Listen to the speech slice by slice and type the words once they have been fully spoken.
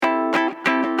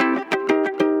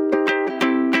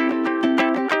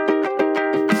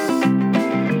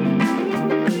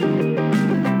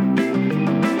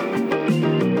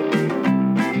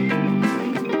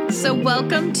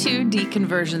Welcome to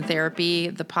Deconversion Therapy,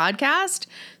 the podcast.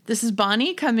 This is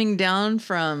Bonnie coming down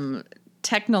from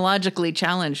technologically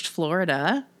challenged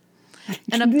Florida.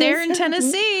 And up there in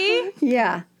Tennessee.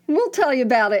 Yeah, we'll tell you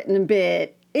about it in a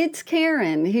bit. It's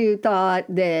Karen who thought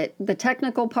that the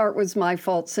technical part was my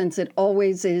fault since it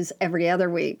always is every other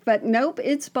week. But nope,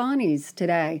 it's Bonnie's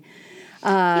today.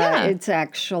 It's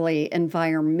actually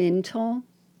environmental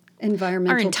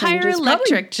Our entire changes.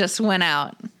 electric just went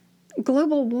out.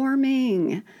 Global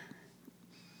warming.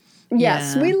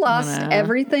 Yes, Yeah, we lost I know.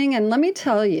 everything. And let me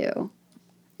tell you,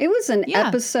 it was an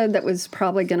episode that was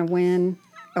probably going to win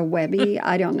a Webby.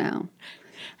 I don't know.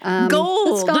 Gold.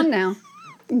 It's gone now.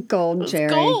 Gold, Jerry.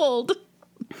 Gold.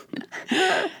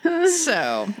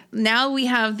 So now we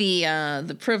have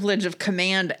the privilege of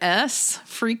Command S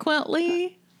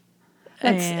frequently.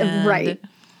 That's And- right.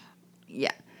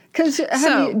 Yeah. Because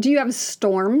So- do you have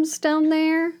storms down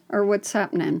there, or what's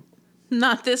happening?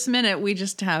 Not this minute. We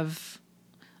just have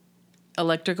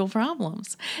electrical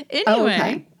problems. Anyway. Oh,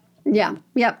 okay. Yeah.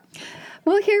 Yep.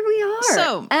 Well, here we are.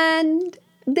 So- and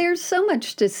there's so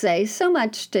much to say, so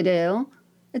much to do.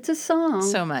 It's a song.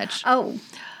 So much. Oh,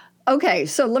 okay.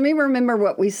 So let me remember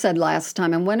what we said last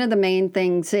time. And one of the main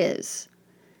things is,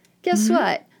 guess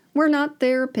what? We're not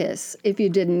therapists, if you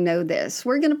didn't know this.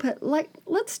 We're going to put,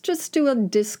 let's just do a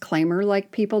disclaimer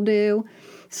like people do,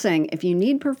 saying, if you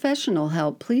need professional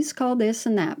help, please call this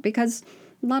and that. Because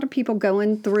a lot of people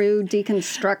going through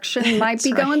deconstruction might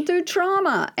be going through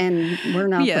trauma, and we're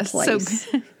not the place.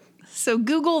 So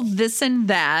Google this and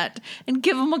that and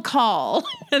give them a call,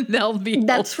 and they'll be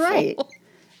That's helpful. right.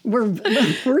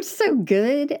 We're so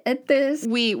good at this.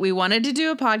 We wanted to do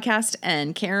a podcast,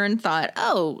 and Karen thought,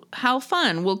 oh, how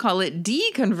fun. We'll call it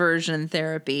Deconversion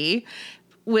Therapy,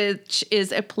 which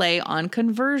is a play on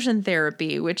conversion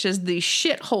therapy, which is the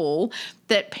shithole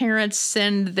that parents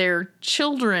send their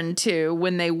children to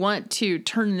when they want to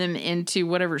turn them into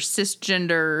whatever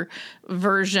cisgender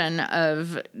version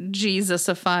of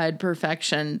Jesusified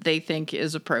perfection they think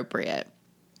is appropriate.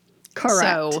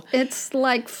 Correct. So- It's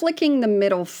like flicking the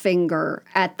middle finger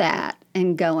at that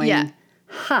and going, Yeah.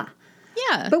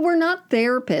 Yeah. But we're not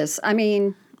therapists. I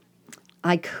mean,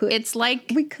 It's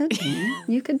like we could be.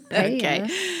 You could pay okay.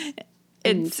 us.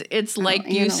 It's like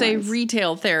you say analyze.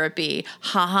 retail therapy.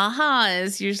 Ha ha ha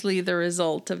is usually the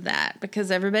result of that because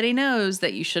everybody knows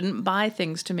that you shouldn't buy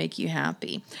things to make you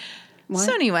happy. What?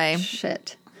 So anyway,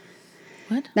 Shit.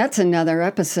 What? That's another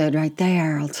episode right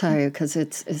there, I'll tell you, because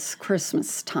it's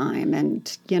Christmas time.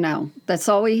 And, that's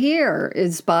all we hear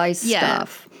is buy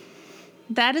stuff.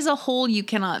 that is a hole you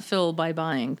cannot fill by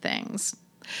buying things.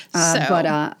 But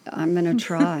I'm going to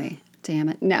try. Damn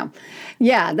it. No.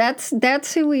 Yeah,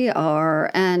 that's who we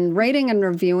are. And rating and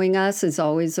reviewing us is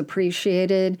always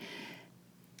appreciated.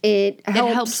 It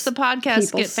helps the podcast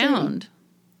people get see. found.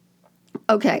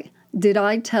 Okay. Did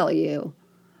I tell you?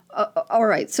 All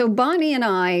right. So Bonnie and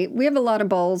I, we have a lot of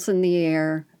balls in the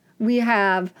air. We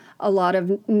have a lot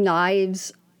of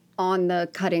knives on the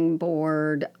cutting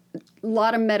board, a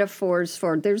lot of metaphors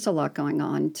for, there's a lot going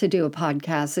on to do a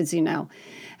podcast, as you know.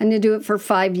 And to do it for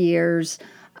 5 years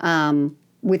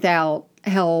without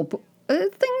help,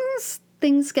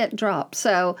 things get dropped.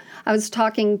 So I was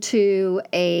talking to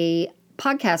a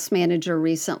podcast manager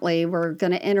recently. We're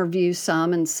going to interview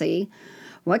some and see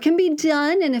what can be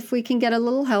done and if we can get a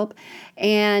little help.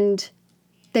 And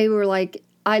they were like,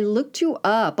 I looked you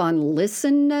up on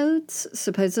Listen Notes.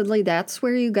 Supposedly that's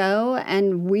where you go.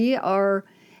 And we are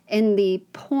in the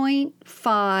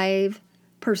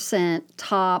 0.5%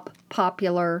 top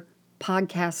popular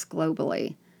podcast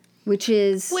globally, which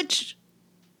is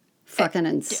fucking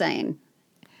insane.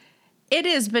 It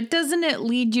is, but doesn't it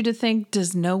lead you to think,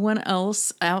 does no one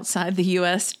else outside the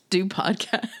U.S. do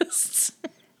podcasts?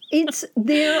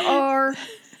 There are,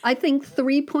 I think,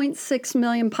 3.6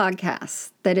 million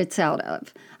podcasts that it's out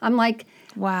of. I'm like,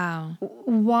 Wow.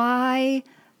 why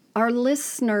our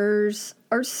listeners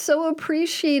are so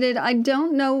appreciated. I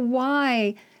don't know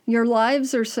why your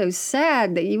lives are so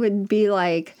sad that you would be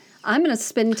like, I'm going to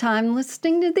spend time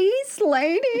listening to these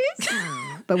ladies.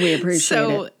 But we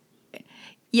appreciate it.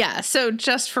 Yeah, so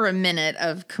just for a minute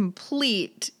of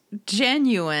complete,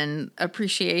 genuine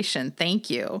appreciation, thank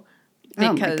you.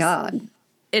 Oh my God.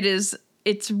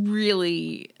 It's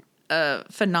really a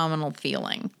phenomenal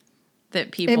feeling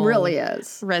that people It really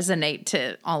is. resonate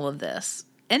to all of this.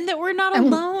 And that we're not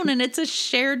alone and it's a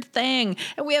shared thing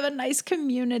and we have a nice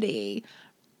community.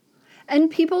 And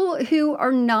people who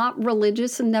are not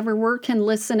religious and never were can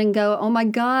listen and go, oh my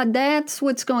God, that's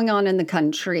what's going on in the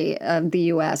country of the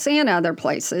U.S. and other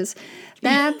places.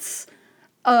 That's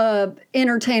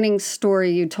entertaining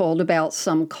story you told about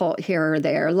some cult here or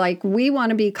there. Like, we want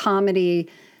to be comedy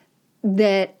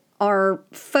that our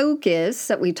focus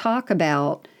that we talk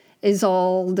about is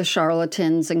all the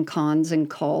charlatans and cons and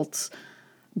cults,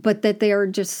 but that they are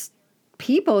just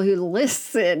people who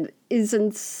listen is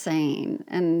insane.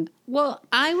 And well,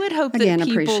 I would hope again, that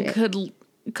people appreciate.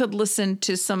 could listen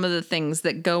to some of the things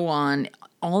that go on,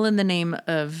 all in the name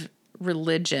of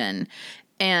religion,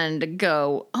 and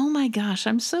go, oh my gosh,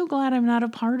 I'm so glad I'm not a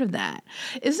part of that.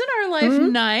 Isn't our life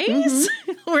nice?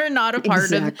 We're not a part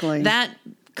Exactly. of that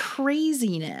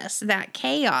craziness, that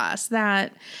chaos,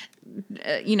 that,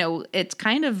 it's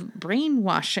kind of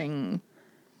brainwashing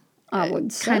I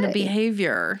would say. kind of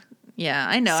behavior. Yeah,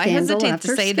 I know. Scandal I hesitate to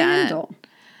after say scandal.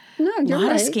 No, that. you're A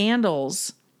lot right. of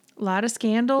scandals,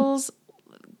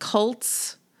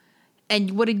 cults.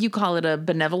 And what did you call it? A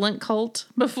benevolent cult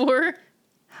before?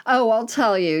 Oh, I'll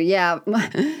tell you. Yeah,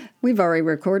 we've already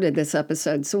recorded this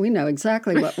episode, so we know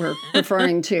exactly what we're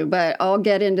referring to. But I'll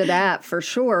get into that for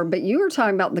sure. But you were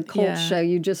talking about the cult show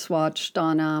you just watched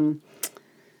on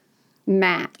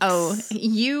Max. Oh,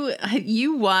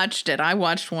 you watched it. I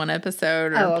watched one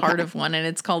episode or part of one, and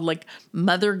it's called like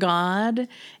Mother God,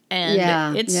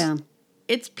 and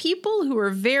it's people who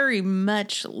are very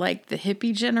much like the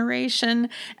hippie generation.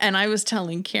 And I was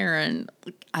telling Karen,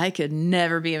 I could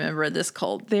never be a member of this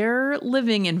cult. Their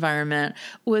living environment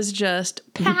was just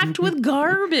packed with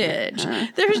garbage.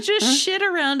 There's just shit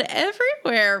around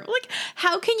everywhere. Like,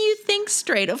 how can you think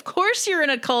straight? Of course you're in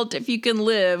a cult if you can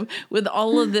live with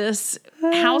all of this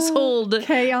household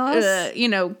chaos.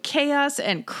 Chaos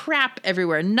and crap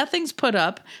everywhere. Nothing's put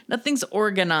up. Nothing's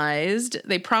organized.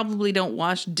 They probably don't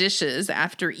wash dishes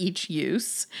after each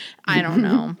use. I don't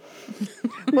know.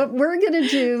 What we're going to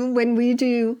do when we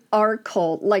do our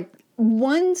cult, like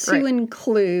once you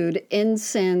include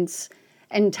incense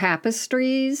and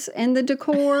tapestries in the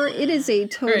decor, it is a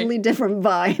totally different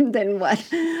vibe than what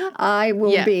I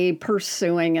will be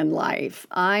pursuing in life.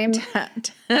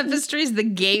 Tapestry's the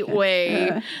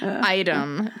gateway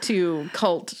item to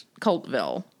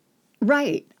Cultville.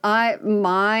 Right.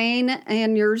 Mine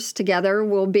and yours together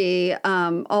will be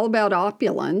all about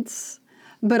opulence,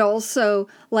 but also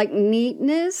like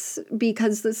neatness,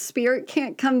 because the spirit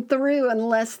can't come through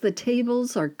unless the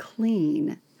tables are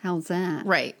clean. How's that?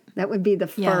 Right. That would be the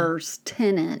first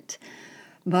tenet.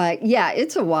 But yeah,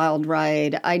 it's a wild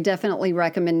ride. I definitely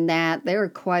recommend that. There are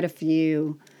quite a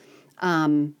few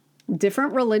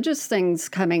different religious things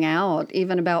coming out,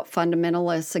 even about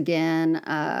fundamentalists again.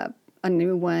 A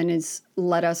new one is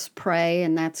Let Us Pray,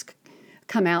 and that's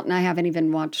come out, and I haven't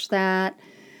even watched that.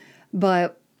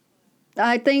 But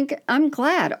I think I'm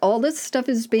glad all this stuff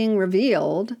is being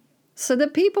revealed so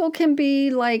that people can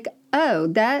be like, oh,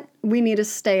 that we need to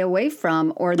stay away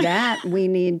from, or that we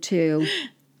need to.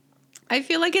 I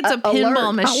feel like it's a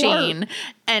pinball machine,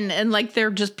 and like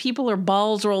they're just people are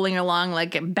balls rolling along,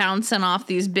 like bouncing off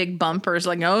these big bumpers,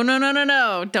 like, oh,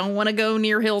 no, don't want to go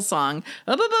near Hillsong.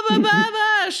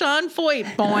 Sean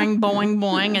Foyt, boing, boing,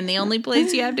 boing, and the only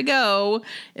place you have to go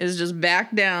is just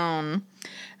back down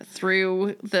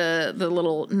through the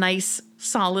little nice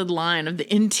solid line of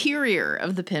the interior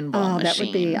of the pinball machine. That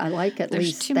would be, I like at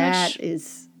least that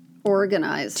is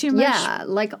organized. Too much. Yeah,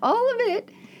 like all of it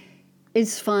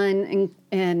is fun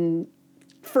and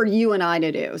for you and I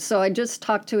to do. So I just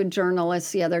talked to a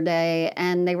journalist the other day,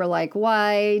 and they were like,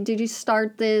 why did you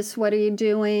start this? What are you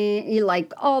doing? You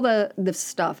like all the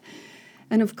stuff.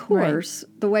 And of course,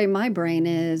 the way my brain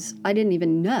is, I didn't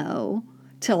even know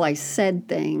till I said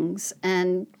things.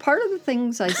 And part of the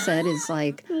things I said is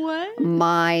like, what?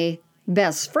 My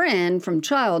best friend from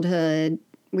childhood,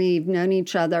 we've known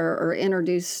each other or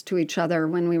introduced to each other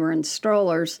when we were in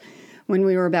strollers, when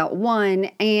we were about 1,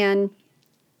 and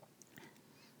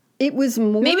it was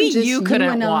more maybe just you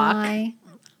couldn't and walk.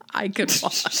 I could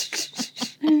walk.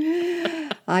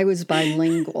 I was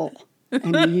bilingual,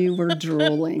 and you were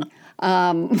drooling.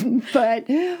 But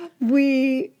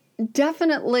we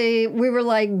were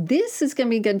like, this is going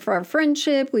to be good for our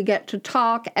friendship. We get to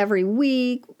talk every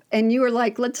week. And you were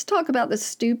like, let's talk about the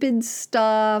stupid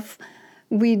stuff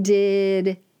we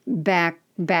did back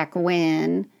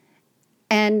when.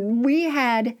 And we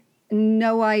had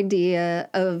no idea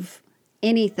of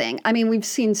anything. I mean, we've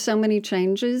seen so many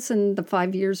changes in the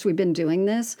 5 years we've been doing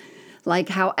this, like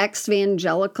how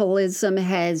evangelicalism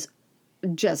has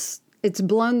it's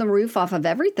blown the roof off of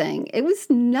everything. It was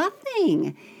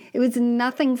nothing. It was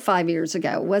nothing 5 years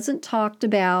ago. It wasn't talked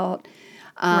about.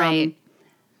 Right.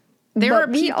 There are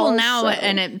people now,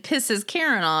 and it pisses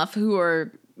Karen off, who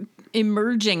are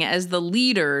emerging as the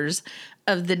leaders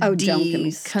of the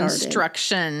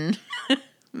deconstruction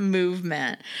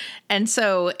movement. And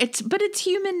so it's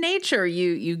human nature.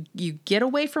 You get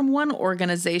away from one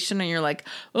organization and you're like,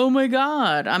 oh my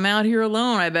God, I'm out here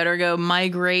alone. I better go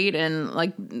migrate and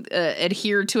like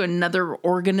adhere to another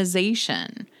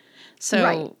organization.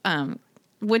 So,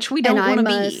 which we don't want to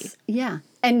be. Yeah.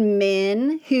 And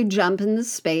men who jump in the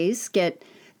space get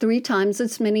 3 times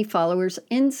as many followers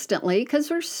instantly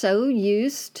because we're so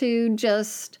used to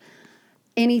just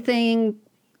anything,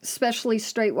 especially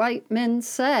straight white men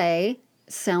say,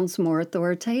 sounds more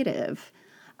authoritative.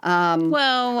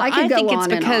 Well, I could go think it's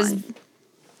on and because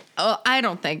on. I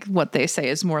don't think what they say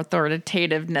is more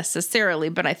authoritative necessarily,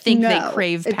 but I think they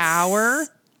crave power.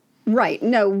 Right.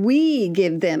 No, we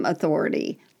give them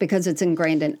authority because it's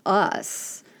ingrained in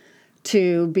us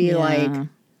to be like,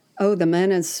 oh, the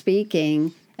man is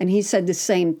speaking. And he said the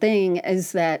same thing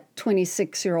as that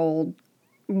 26-year-old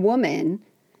woman,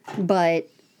 but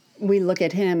we look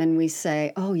at him and we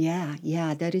say, oh, yeah,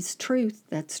 that is truth.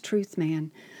 That's truth,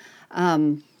 man.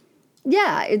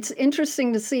 Yeah, it's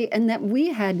interesting to see. And that we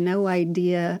had no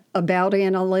idea about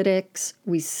analytics.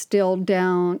 We still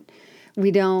don't. We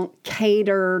don't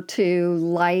cater to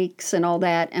likes and all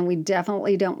that. And we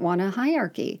definitely don't want a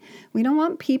hierarchy. We don't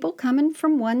want people coming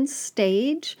from one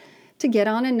stage to get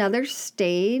on another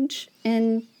stage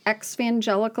in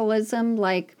evangelicalism.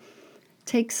 Like,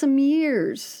 take some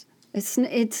years.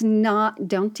 It's not,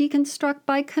 don't deconstruct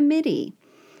by committee.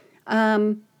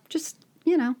 Just,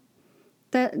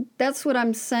 that's what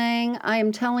I'm saying. I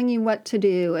am telling you what to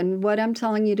do. And what I'm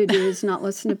telling you to do is not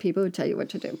listen to people who tell you what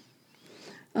to do.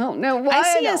 Oh, no. Why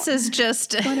I see us as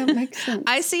just, why don't make sense?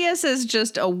 I see us as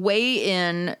just a way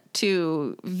in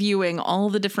to viewing all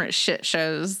the different shit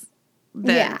shows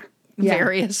that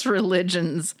various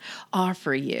religions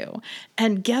offer you.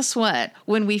 And guess what?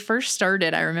 When we first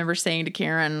started, I remember saying to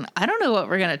Karen, I don't know what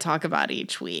we're going to talk about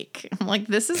each week. I'm like,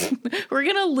 we're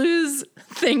going to lose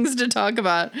things to talk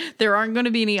about. There aren't going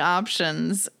to be any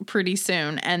options pretty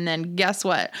soon. And then guess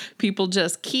what? People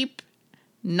just keep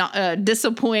not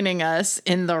disappointing us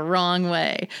in the wrong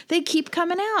way. They keep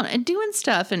coming out and doing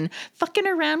stuff and fucking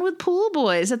around with pool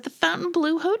boys at the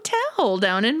Fontainebleau Hotel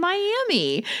down in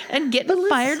Miami and getting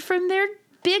fired from their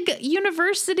big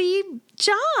university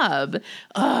job.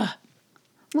 Well,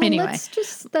 anyway. Let's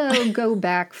just go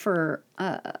back for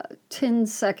 10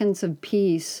 seconds of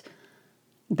peace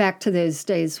back to those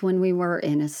days when we were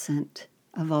innocent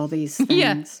of all these things.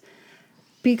 Yeah.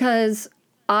 Because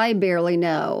I barely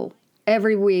know.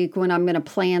 Every week when I'm going to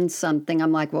plan something,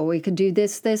 I'm like, well, we could do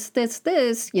this. This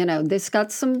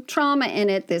got some trauma in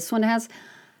it. This one has,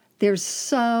 there's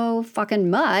so fucking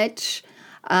much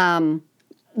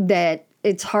that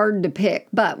it's hard to pick.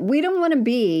 But we don't want to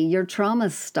be your trauma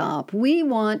stop. We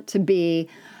want to be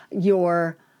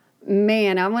your,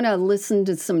 man, I want to listen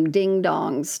to some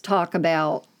ding-dongs talk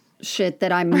about shit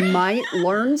that I might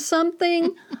learn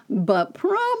something, but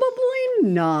probably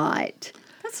not.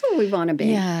 That's what we want to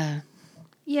be.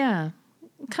 Yeah.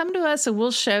 Come to us and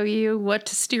we'll show you what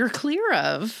to steer clear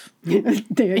of.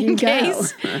 There you go.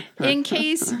 In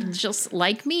case, just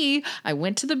like me, I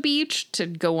went to the beach to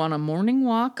go on a morning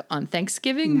walk on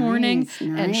Thanksgiving morning.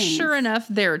 And sure enough,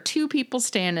 there are 2 people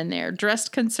standing there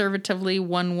dressed conservatively,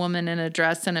 one woman in a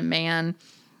dress and a man,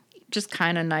 just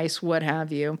kind of nice, what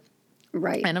have you.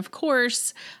 Right. And of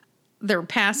course, they're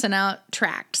passing out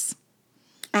tracts.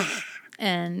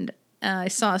 And I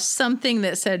saw something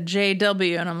that said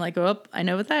JW, and I'm like, oh, I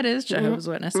know what that is, Jehovah's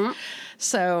Witness.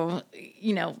 So,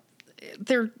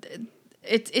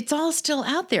 it's all still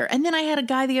out there. And then I had a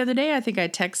guy the other day, I think I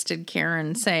texted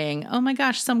Karen saying, oh my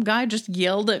gosh, some guy just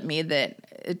yelled at me that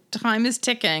time is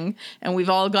ticking and we've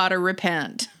all got to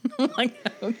repent. I'm like,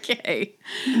 okay.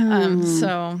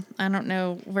 So I don't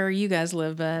know where you guys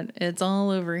live, but it's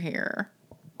all over here.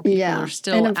 People are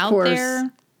still out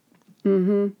there.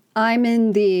 I'm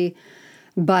in the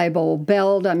Bible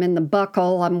Belt. I'm in the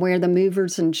buckle. I'm where the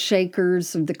movers and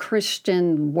shakers of the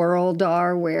Christian world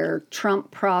are, where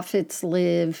Trump prophets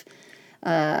live,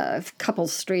 a couple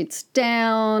streets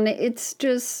down. It's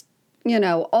just,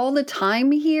 all the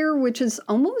time here, which is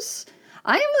I almost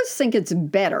think it's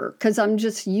better because I'm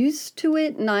just used to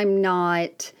it and I'm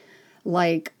not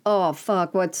like, oh,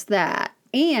 fuck, what's that?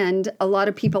 And a lot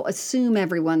of people assume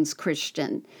everyone's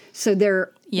Christian. So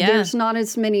there's not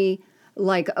as many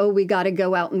like, oh, we got to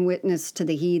go out and witness to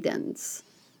the heathens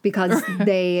because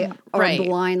they are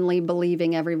blindly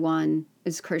believing everyone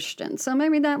is Christian. So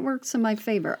maybe that works in my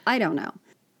favor. I don't know.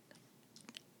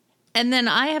 And then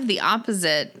I have the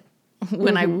opposite.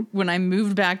 When I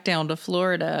moved back down to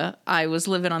Florida, I was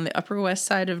living on the Upper West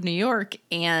Side of New York,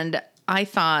 and I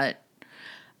thought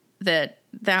that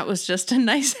that was just a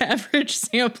nice average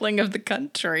sampling of the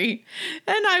country.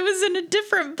 And I was in a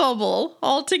different bubble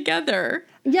altogether.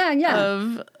 Yeah, yeah.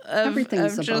 Of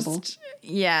Everything's of a bubble.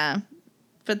 Yeah.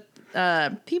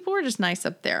 But people were just nice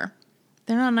up there.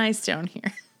 They're not nice down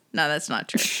here. No, that's not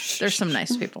true. There's some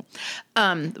nice people.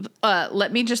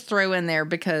 Let me just throw in there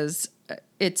because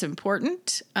it's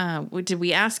important. Did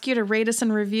we ask you to rate us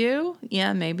and review?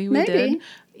 Yeah, maybe we did.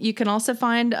 You can also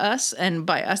find us, and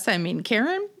by us I mean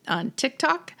Karen, on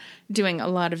TikTok, doing a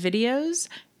lot of videos.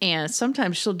 And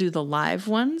sometimes she'll do the live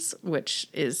ones, which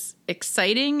is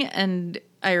exciting. And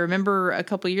I remember a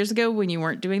couple years ago when you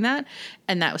weren't doing that,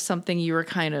 and that was something you were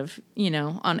kind of,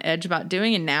 on edge about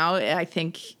doing. And now I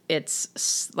think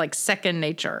it's like second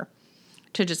nature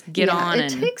to just get on. It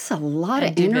takes a lot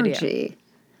of energy.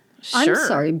 Sure. I'm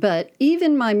sorry, but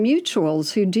even my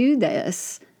mutuals who do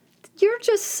this, you're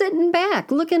just sitting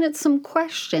back looking at some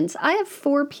questions. I have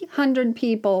 400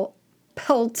 people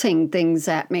pelting things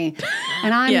at me,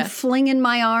 and I'm flinging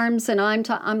my arms, and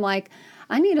I'm like,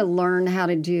 I need to learn how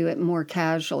to do it more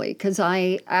casually, because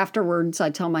afterwards I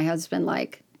tell my husband,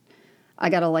 like, I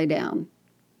gotta lay down.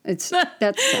 That's sad.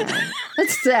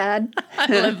 That's sad.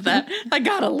 I love that. I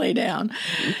gotta lay down.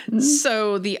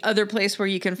 So the other place where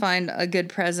you can find a good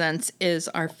presence is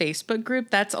our Facebook group.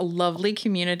 That's a lovely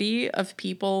community of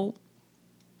people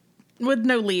with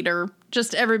no leader,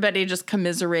 just everybody just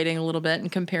commiserating a little bit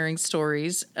and comparing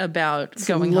stories about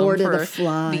going Lord home for of the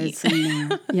Flies.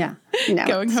 Yeah, no,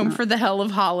 going home for the hell of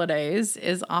holidays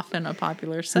is often a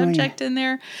popular subject in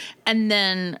there, and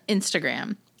then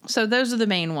Instagram. So those are the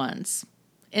main ones.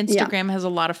 Instagram has a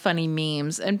lot of funny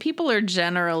memes, and people are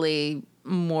generally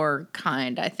more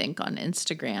kind, I think, on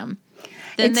Instagram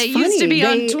than they used to be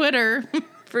on Twitter.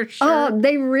 For sure.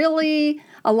 They really,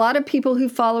 a lot of people who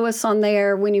follow us on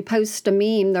there, when you post a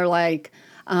meme, they're like,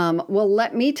 well,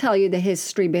 let me tell you the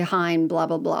history behind blah,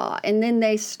 blah, blah. And then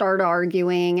they start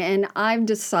arguing. And I've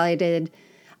decided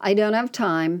I don't have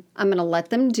time. I'm going to let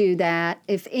them do that.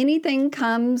 If anything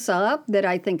comes up that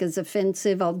I think is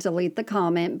offensive, I'll delete the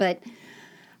comment. But,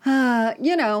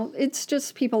 it's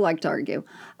just people like to argue.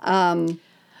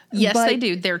 Yes, they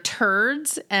do. They're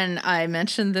turds, and I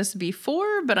mentioned this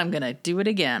before, but I'm going to do it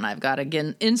again. I've got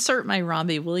to insert my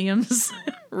Robbie Williams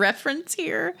reference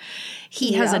here.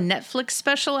 He has a Netflix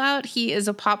special out. He is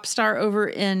a pop star over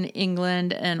in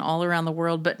England and all around the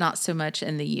world, but not so much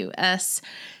in the U.S.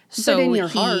 So but in your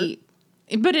heart.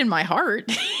 But in my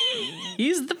heart,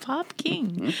 he's the pop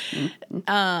king.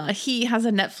 He has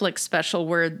a Netflix special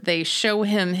where they show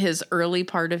him his early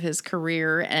part of his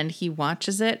career, and he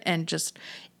watches it and just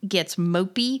gets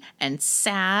mopey and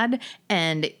sad,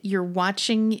 and you're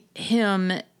watching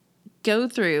him go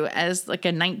through as like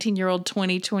a 19-year-old,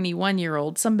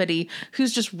 21-year-old, somebody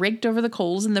who's just raked over the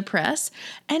coals in the press.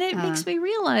 And it makes me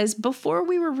realize, before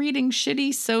we were reading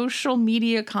shitty social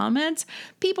media comments,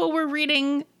 people were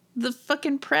reading the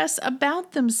fucking press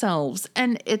about themselves.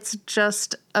 And it's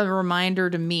just a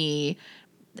reminder to me,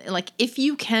 like, if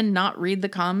you cannot read the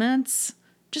comments,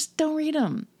 just don't read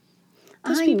them.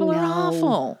 Those people are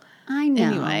awful. I know.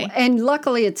 Anyway. And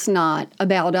luckily it's not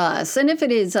about us. And if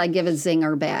it is, I give a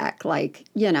zinger back. Like,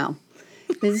 this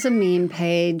is a meme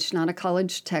page, not a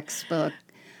college textbook.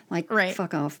 Like,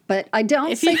 fuck off. But I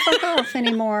don't say fuck off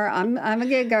anymore. I'm a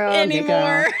good girl.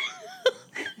 Anymore.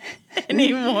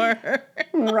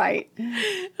 Right.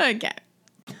 Okay.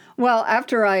 Well,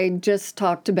 after I just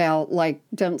talked about, like,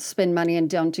 don't spend money and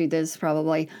don't do this,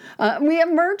 probably, we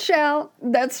have merch out.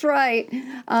 That's right.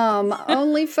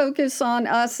 Only focus on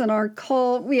us and our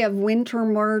cult. We have winter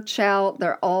merch out.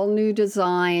 They're all new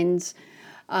designs.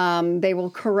 They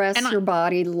will caress your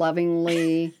body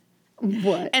lovingly.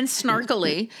 What? And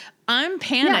snarkily. I'm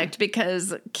panicked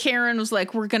because Karen was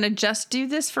like, we're going to just do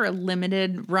this for a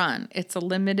limited run. It's a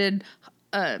limited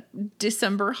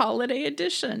December holiday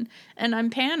edition. And I'm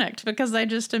panicked because I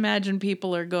just imagine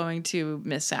people are going to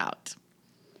miss out.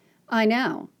 I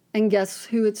know. And guess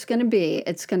who it's going to be?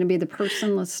 It's going to be the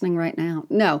person listening right now.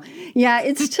 No. Yeah,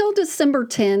 it's till December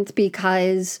 10th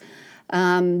because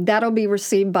that'll be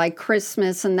received by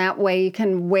Christmas. And that way you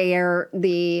can wear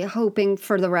the Hoping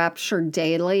for the Rapture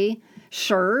Daily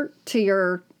shirt to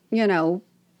your,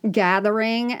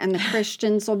 gathering. And the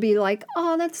Christians will be like,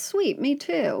 oh, that's sweet. Me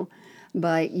too.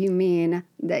 But you mean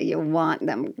that you want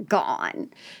them gone.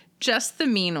 Just the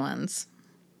mean ones.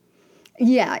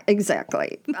 Yeah,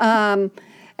 exactly. And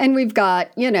we've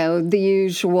got, the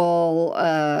usual,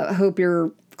 hope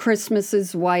your Christmas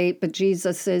is white, but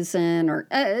Jesus isn't, or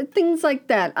things like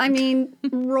that. I mean,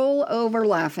 roll over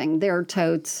laughing. There are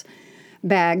totes,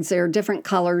 bags. There are different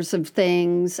colors of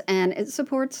things, and it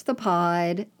supports the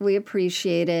pod. We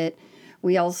appreciate it.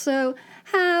 We also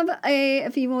have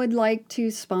if you would like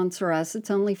to sponsor us, it's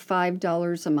only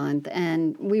 $5 a month,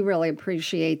 and we really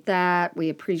appreciate that. We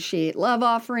appreciate love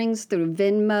offerings through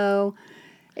Venmo.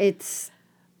 It's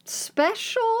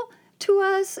special to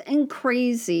us and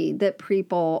crazy that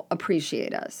people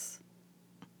appreciate us.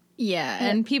 Yeah,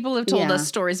 and people have told us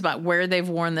stories about where they've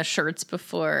worn the shirts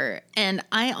before. And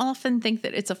I often think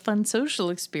that it's a fun social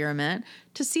experiment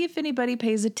to see if anybody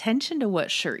pays attention to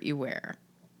what shirt you wear.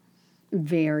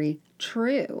 Very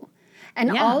true.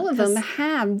 And all of them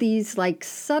have these like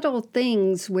subtle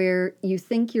things where you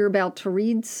think you're about to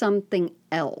read something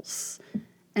else.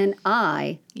 And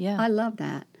I love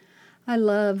that. I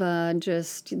love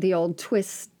just the old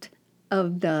twist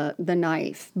of the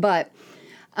knife. But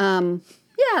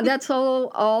yeah, that's all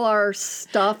our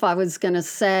stuff I was going to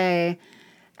say.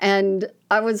 And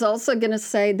I was also going to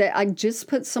say that I just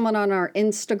put someone on our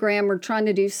Instagram. We're trying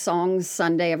to do Songs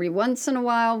Sunday every once in a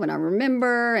while when I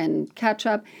remember and catch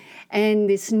up. And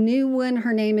this new one,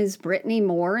 her name is Brittany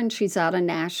Moore, and she's out of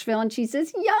Nashville. And she's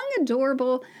this young,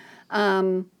 adorable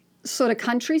sort of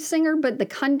country singer, but the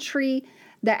country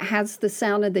that has the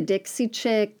sound of the Dixie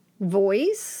Chick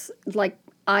voice. Like,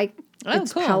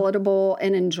 it's cool. Palatable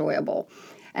and enjoyable.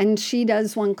 And she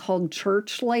does one called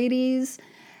Church Ladies,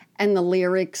 and the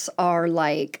lyrics are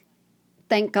like,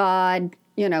 thank God,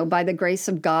 by the grace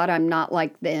of God, I'm not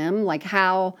like them. Like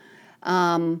how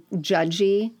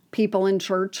judgy people in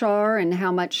church are and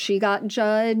how much she got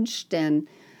judged and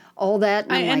all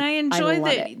that. And I enjoy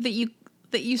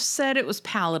that you said it was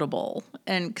palatable,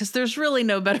 and because there's really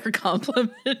no better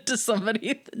compliment to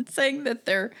somebody than saying that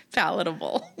they're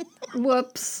palatable.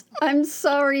 Whoops. I'm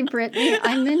sorry, Brittany.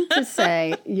 I meant to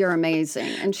say you're amazing.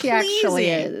 And she actually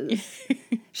is.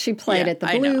 She played at the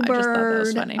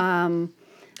Bluebird.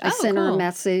 I sent her a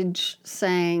message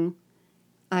saying,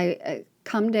 I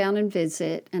come down and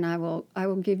visit, and I will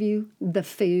give you the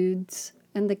foods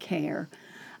and the care.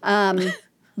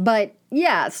 But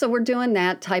yeah, so we're doing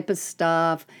that type of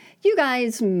stuff. You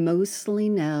guys mostly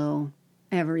know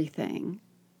everything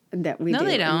that we do.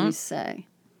 They don't. And we say.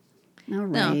 All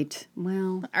right. No.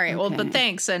 Well. All right. Okay. Well, but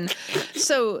thanks. And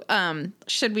so,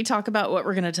 should we talk about what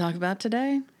we're going to talk about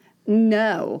today?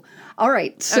 No. All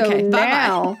right. So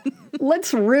now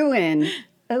let's ruin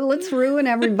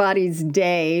everybody's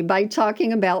day by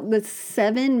talking about the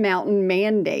 7 mountain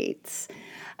mandates.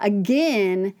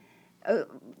 Again,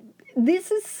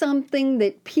 this is something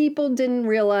that people didn't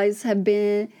realize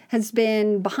has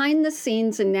been behind the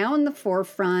scenes and now in the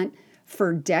forefront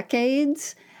for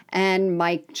decades. And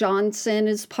Mike Johnson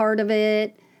is part of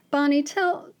it. Bonnie,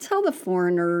 tell the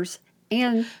foreigners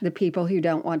and the people who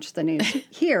don't watch the news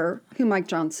here who Mike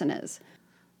Johnson is.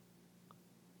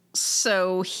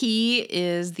 So he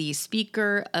is the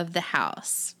Speaker of the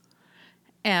House.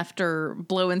 After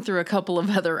blowing through a couple of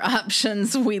other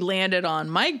options, we landed on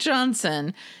Mike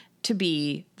Johnson to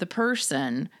be the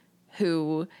person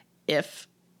who, if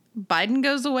Biden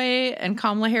goes away and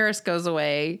Kamala Harris goes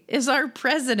away, is our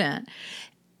president.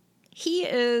 He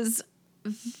is,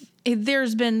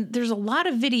 there's a lot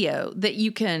of video that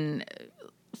you can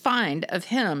find of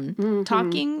him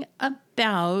talking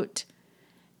about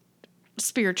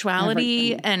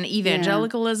spirituality and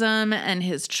evangelicalism and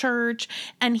his church.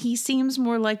 And he seems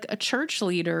more like a church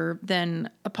leader than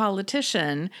a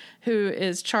politician who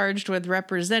is charged with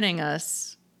representing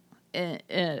us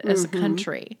as a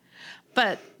country.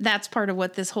 But that's part of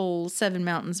what this whole 7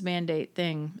 Mountains mandate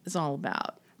thing is all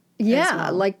about. Yeah,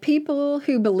 like people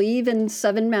who believe in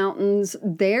 7 Mountains,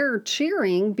 they're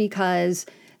cheering because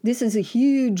this is a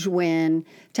huge win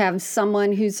to have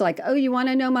someone who's like, oh, you want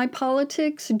to know my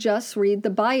politics? Just read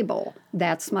the Bible.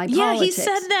 That's my politics. Yeah, he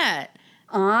said that.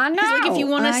 I know. He's like, if you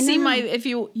want to see if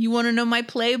you want to know my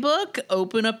playbook,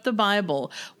 open up the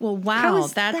Bible. Well, wow, how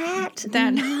is that not,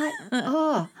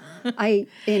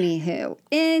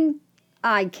 anywho,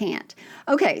 I can't.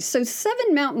 Okay, so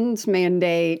 7 Mountains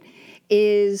mandate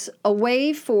is a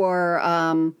way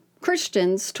for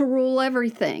Christians to rule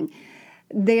everything.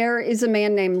 There is a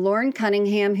man named Loren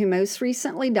Cunningham who most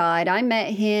recently died. I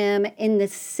met him in the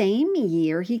same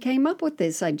year he came up with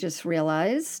this, I just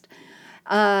realized.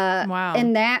 Wow.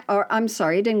 And I'm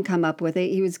sorry, he didn't come up with it.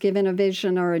 He was given a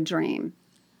vision or a dream.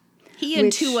 He and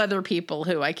 2 other people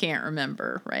who I can't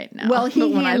remember right now. Well,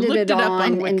 he handed it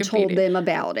on and told them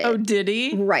about it. Oh, did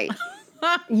he? Right.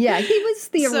 Yeah, he was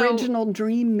the original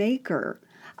dream maker.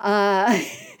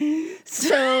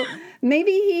 So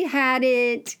maybe he had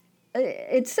it.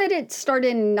 It said it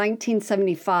started in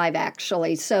 1975,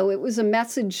 actually. So it was a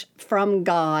message from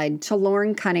God to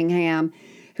Loren Cunningham,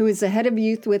 who is the head of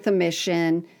Youth with a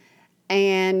Mission.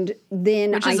 And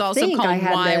then which is also called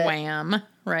YWAM,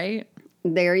 right?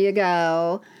 there you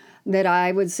go, that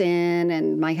I was in,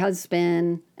 and my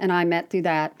husband and I met through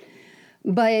that.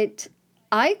 But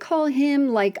I call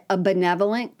him like a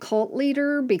benevolent cult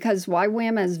leader because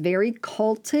YWAM has very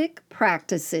cultic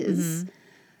practices.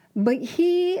 But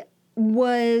he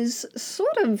was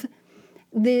sort of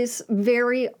this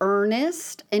very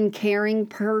earnest and caring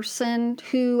person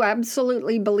who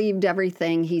absolutely believed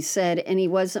everything he said, and he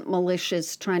wasn't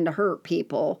malicious trying to hurt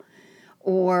people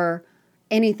or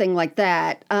anything like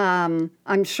that.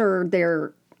 I'm sure there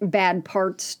are bad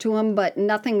parts to him, but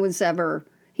nothing was ever,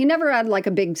 he never had like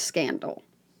a big scandal.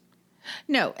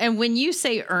 No, and when you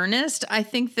say earnest, I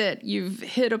think that you've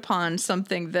hit upon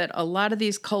something that a lot of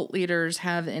these cult leaders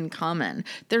have in common.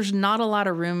 There's not a lot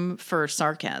of room for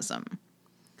sarcasm.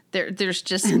 There's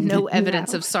just no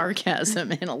evidence of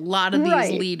sarcasm in a lot of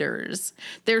these leaders.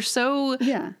 They're so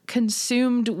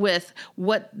consumed with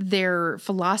what their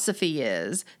philosophy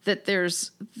is that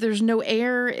there's no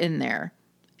air in there.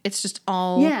 It's just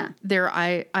all their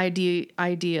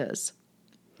ideas.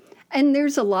 And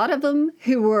there's a lot of them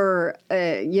who were,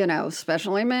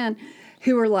 especially men,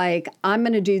 who are like, I'm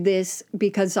going to do this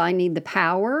because I need the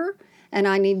power and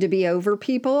I need to be over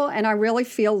people. And I really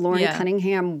feel Loren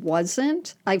Cunningham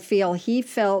wasn't. I feel he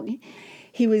felt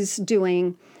he was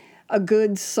doing a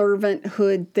good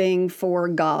servanthood thing for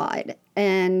God.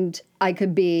 And I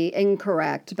could be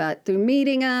incorrect, but through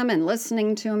meeting him and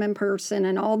listening to him in person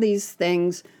and all these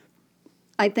things,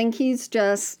 I think he's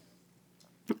just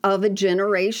of a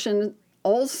generation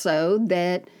also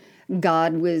that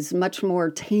God was much more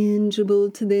tangible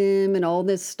to them and all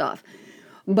this stuff.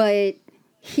 But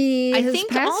I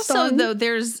think also, though,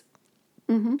 there's...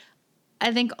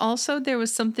 I think also there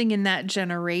was something in that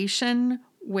generation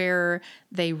where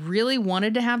they really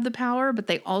wanted to have the power, but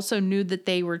they also knew that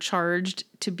they were charged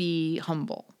to be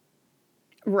humble.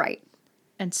 Right.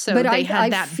 And so they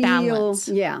had that balance.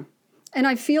 Yeah. And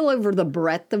I feel over the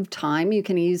breadth of time, you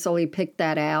can easily pick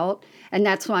that out. And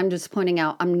that's why I'm just pointing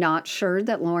out, I'm not sure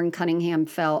that Loren Cunningham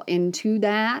fell into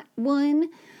that one.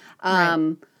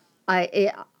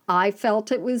 I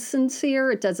felt it was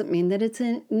sincere. It doesn't mean that it's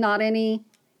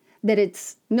that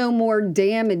it's no more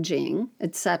damaging,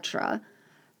 etc.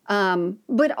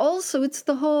 But also it's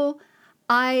the whole,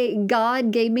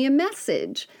 God gave me a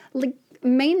message. Like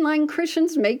mainline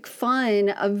Christians make fun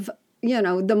of,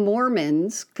 the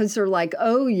Mormons because they're like,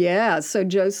 oh yeah, so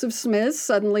Joseph Smith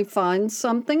suddenly finds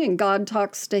something and God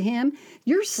talks to him.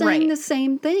 You're saying the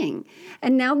same thing.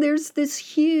 And now there's this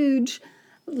huge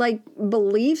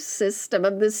belief system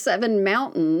of the 7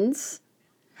 mountains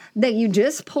that you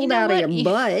just pulled out of your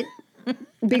butt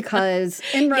because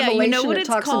in Revelation it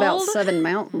talks about 7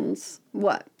 mountains.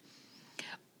 What?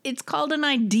 It's called an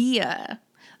idea.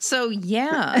 So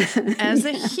as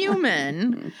a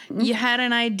human, you had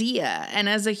an idea. And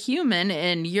as a human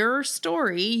in your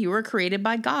story, you were created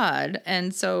by God.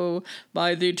 And so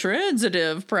by the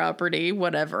transitive property,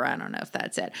 whatever, I don't know if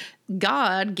that's it,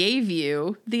 God gave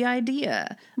you the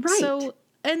idea. Right. So,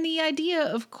 and the idea,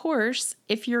 of course,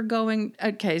 if you're going,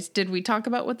 okay, did we talk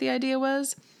about what the idea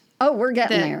was? Oh, we're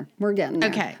getting there. We're getting there.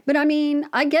 Okay. But I mean,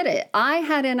 I get it. I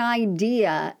had an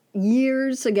idea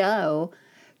years ago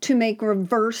to make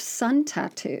reverse sun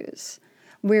tattoos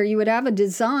where you would have a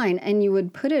design and you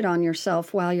would put it on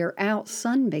yourself while you're out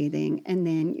sunbathing and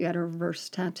then you had a reverse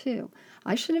tattoo.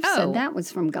 I should have said that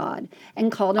was from God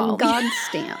and called them God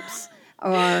stamps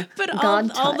or but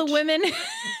God all the women,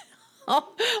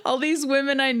 all these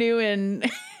women I knew in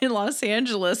Los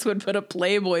Angeles would put a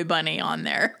Playboy bunny on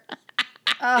there.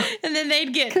 And then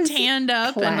they'd get tanned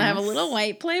up and have a little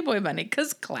white Playboy bunny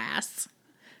because class.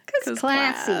 Because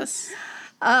classy.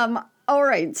 All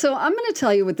right, so I'm going to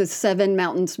tell you what the 7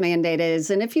 Mountains Mandate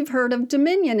is. And if you've heard of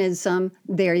dominionism,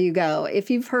 there you go. If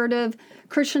you've heard of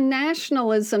Christian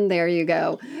nationalism, there you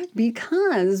go.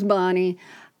 Because, Bonnie,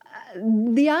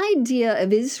 the idea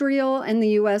of Israel and the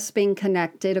U.S. being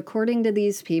connected, according to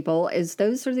these people, is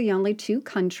those are the only 2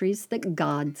 countries that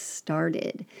God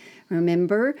started.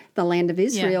 Remember, the land of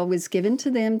Israel was given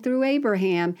to them through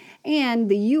Abraham, and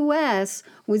the U.S.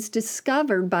 was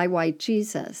discovered by white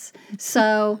Jesus.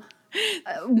 So,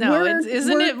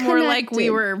 isn't it more like we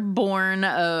were born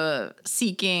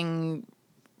seeking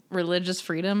religious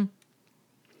freedom?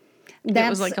 It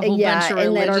was like a whole bunch of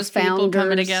religious people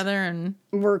coming together and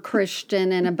were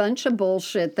Christian and a bunch of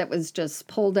bullshit that was just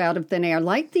pulled out of thin air,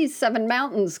 like these 7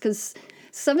 mountains, because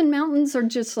 7 mountains are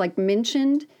just like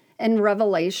mentioned in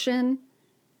Revelation.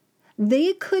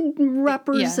 They could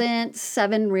represent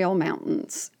 7 real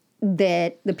mountains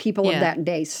that the people of that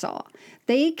day saw.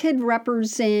 They could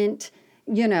represent,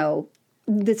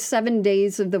 the 7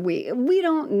 days of the week. We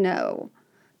don't know.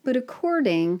 But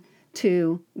according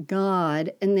to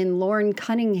God. And then Lauren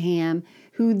Cunningham,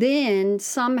 who then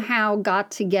somehow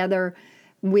got together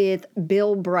with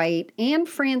Bill Bright and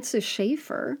Francis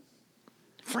Schaeffer.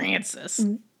 Francis.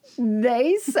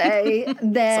 They say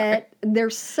that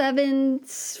there's 7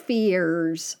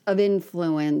 spheres of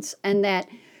influence and that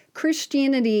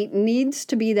Christianity needs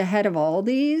to be the head of all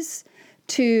these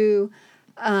to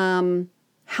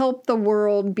help the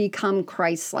world become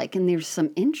Christ-like. And there's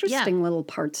some interesting little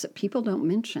parts that people don't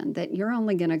mention that you're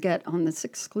only going to get on this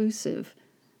exclusive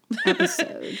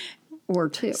episode or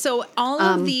 2. So all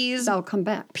of these I'll come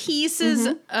back. pieces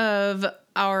of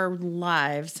our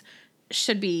lives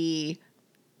should be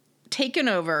taken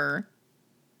over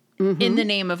in the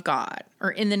name of God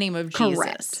or in the name of Jesus.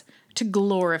 Correct. To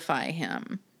glorify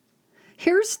him.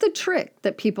 Here's the trick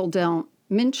that people don't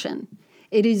mention.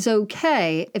 It is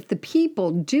okay if the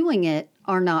people doing it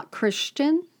are not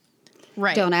Christian,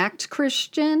 Right. don't act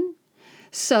Christian.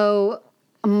 So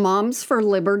Moms for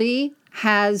Liberty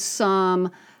has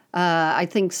some, I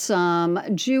think some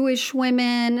Jewish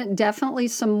women, definitely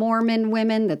some Mormon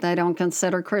women that they don't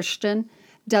consider Christian.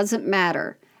 Doesn't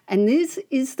matter. And this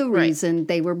is the reason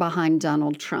they were behind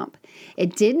Donald Trump.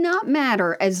 It did not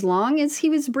matter as long as he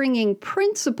was bringing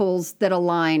principles that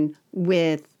align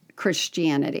with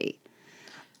Christianity.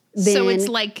 So it's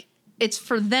like, it's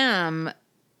for them,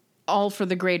 all for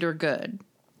the greater good.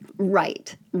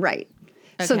 Right.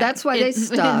 So Okay. that's why they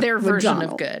stuck their with version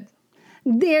Donald. of good.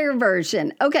 Their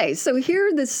version. Okay, so here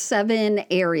are the 7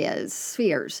 areas,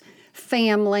 spheres.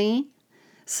 Family.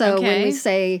 So when we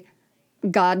say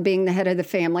God being the head of the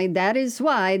family, that is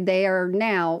why they are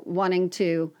now wanting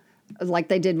to, like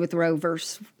they did with Roe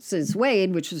versus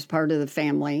Wade, which was part of the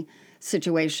family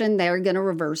situation, they're going to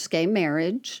reverse gay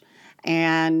marriage.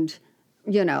 And,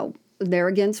 you know, they're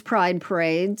against pride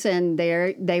parades and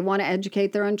they want to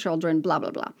educate their own children, blah, blah,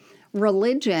 blah.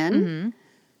 Religion.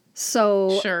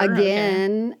 So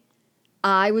again,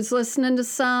 I was listening to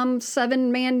some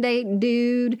 7 mandate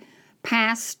dude,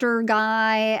 pastor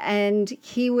guy, and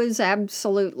he was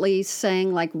absolutely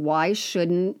saying, like, why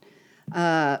shouldn't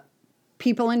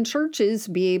people in churches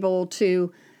be able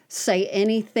to say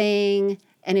anything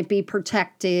and it be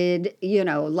protected? You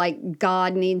know, like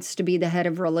God needs to be the head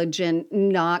of religion,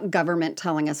 not government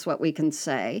telling us what we can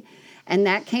say. And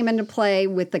that came into play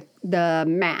with the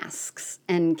masks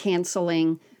and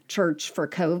canceling church for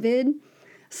COVID.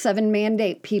 7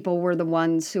 mandate people were the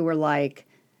ones who were like,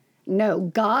 no,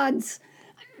 God's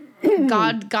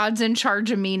in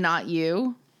charge of me, not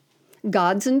you.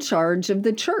 God's in charge of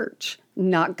the church,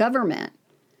 not government.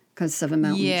 Because 7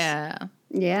 mountains.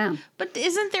 Yeah. But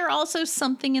isn't there also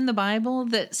something in the Bible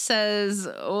that says,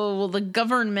 oh, well, the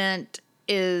government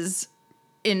is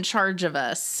in charge of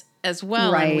us as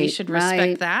well, and we should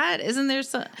respect that? Isn't there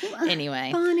some...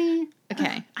 Anyway. Bonnie.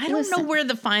 Okay. I don't know where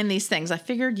to find these things. I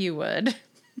figured you would.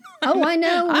 Oh, I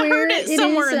know. I heard it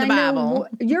somewhere in the Bible.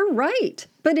 You're right.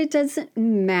 But it doesn't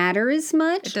matter as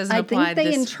much. It doesn't apply I think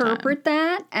they interpret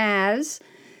that as,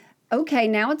 okay,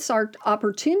 now it's our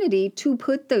opportunity to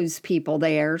put those people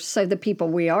there so the people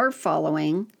we are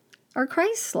following are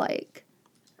Christ-like.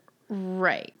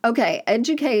 Right. Okay,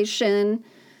 education.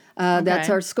 That's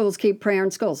our schools. Keep prayer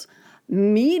in schools.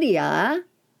 Media.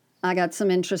 I got some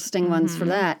interesting ones for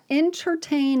that.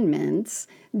 Entertainments.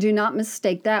 Do not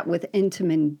mistake that with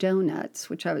Intamin Donuts,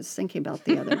 which I was thinking about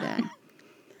the other day.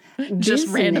 Just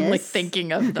randomly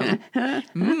thinking of them.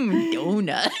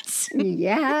 Donuts.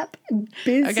 Yep.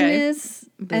 Business.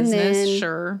 And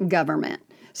then government.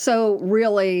 So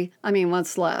really, I mean,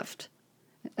 what's left?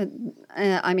 I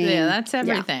mean. Yeah, that's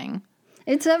everything.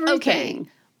 Yeah. It's everything. Okay.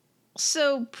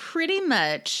 So pretty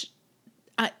much,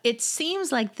 it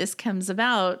seems like this comes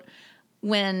about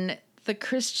when the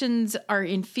Christians are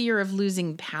in fear of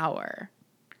losing power.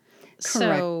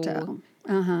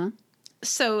 Correcto.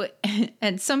 So,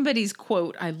 and somebody's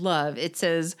quote I love, it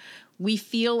says, "We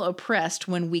feel oppressed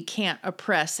when we can't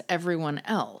oppress everyone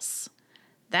else."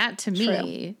 That to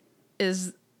me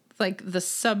is like the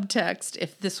subtext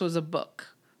if this was a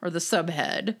book, or the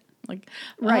subhead. Like,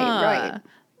 right.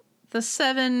 The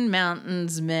 7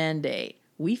 mountains mandate.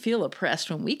 We feel oppressed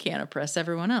when we can't oppress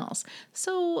everyone else.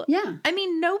 So, yeah. I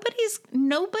mean,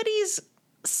 nobody's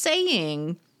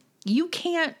saying you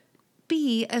can't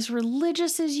be as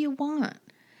religious as you want.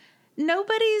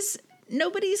 Nobody's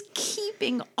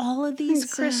keeping all of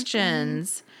these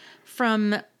Christians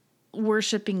from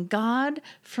worshiping God,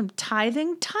 from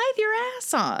tithing. Tithe your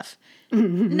ass off.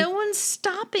 No one's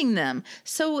stopping them.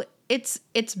 So it's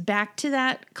back to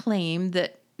that claim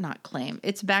that, not claim,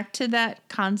 it's back to that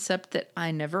concept that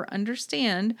I never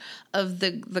understand of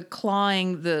the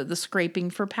clawing, the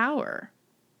scraping for power.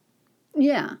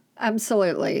 Yeah,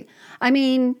 absolutely. I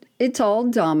mean, it's all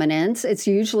dominance. It's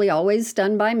usually always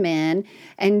done by men.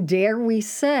 And dare we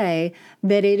say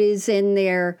that it is in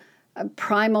their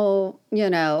primal,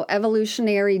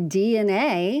 evolutionary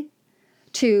DNA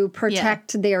to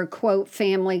protect their, quote,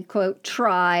 family, quote,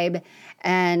 tribe.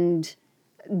 And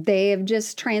they have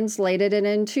just translated it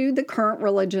into the current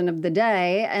religion of the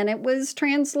day. And it was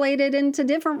translated into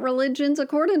different religions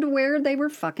according to where they were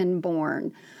fucking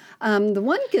born. The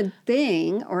one good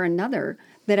thing, or another,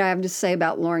 that I have to say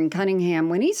about Loren Cunningham,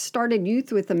 when he started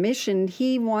Youth with a Mission,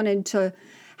 he wanted to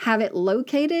have it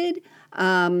located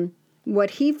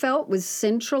what he felt was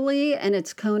centrally, and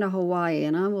it's Kona, Hawaii.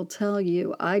 And I will tell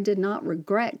you, I did not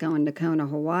regret going to Kona,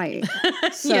 Hawaii.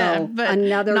 So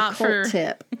another cult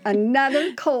tip.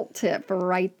 Another cult tip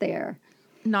right there.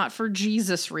 Not for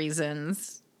Jesus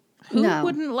reasons. Who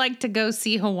wouldn't like to go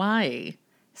see Hawaii?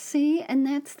 See, and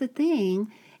that's the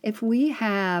thing. If we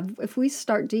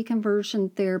start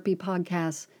Deconversion Therapy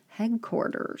Podcast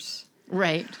headquarters.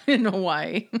 Right, in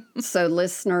Hawaii. So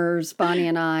listeners, Bonnie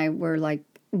and I were like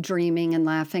dreaming and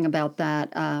laughing about that.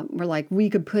 We're like,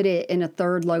 we could put it in a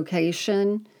third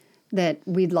location that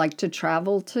we'd like to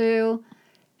travel to.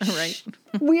 Right.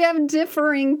 We have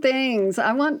differing things.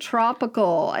 I want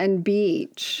tropical and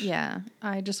beach. Yeah.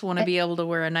 I just want to be able to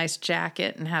wear a nice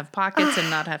jacket and have pockets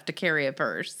and not have to carry a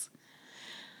purse.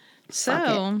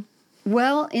 So,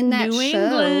 well, in that New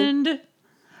show, England.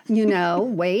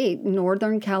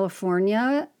 Northern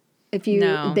California,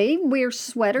 they wear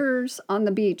sweaters on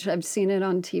the beach. I've seen it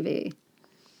on TV.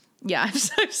 Yeah,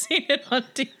 I've seen it on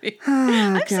TV.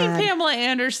 I've seen Pamela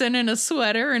Anderson in a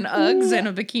sweater and Uggs and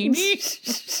a bikini.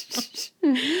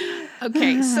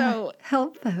 Okay, so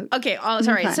help folks. Okay, all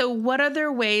right. So, what other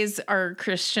ways are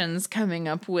Christians coming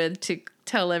up with to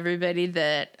tell everybody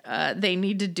that they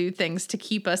need to do things to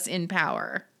keep us in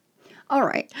power? All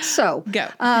right, so go.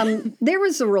 There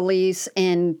was a release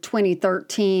in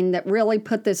 2013 that really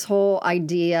put this whole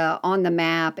idea on the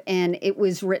map, and it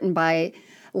was written by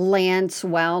Lance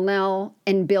Wallnau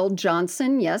and Bill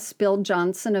Johnson. Yes, Bill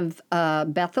Johnson of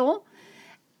Bethel.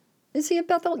 Is he at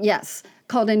Bethel? Yes,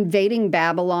 called Invading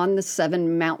Babylon, the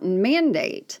Seven Mountain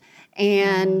Mandate.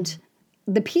 And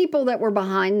the people that were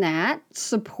behind that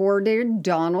supported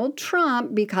Donald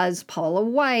Trump because Paula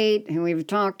White, who we've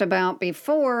talked about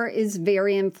before, is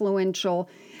very influential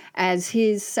as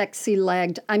his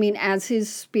as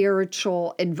his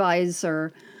spiritual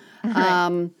advisor.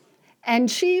 Right.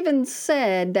 And she even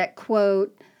said that,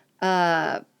 quote,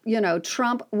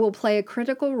 Trump will play a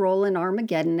critical role in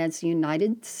Armageddon as the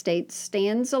United States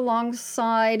stands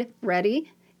alongside,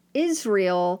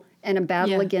 Israel in a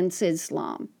battle against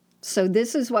Islam. So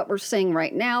this is what we're seeing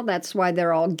right now. That's why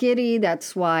they're all giddy.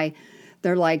 That's why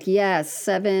they're like, yes,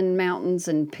 7 mountains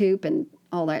and poop and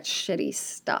all that shitty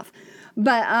stuff.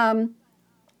 But,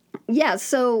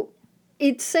 so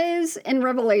it says in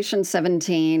Revelation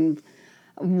 17,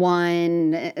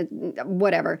 1,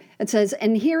 whatever, it says,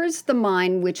 and here is the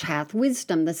mind which hath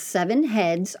wisdom. The 7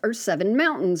 heads are 7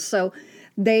 mountains. So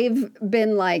they've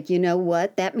been like, you know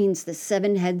what? That means the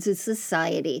 7 heads of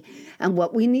society. And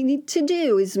what we need to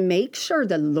do is make sure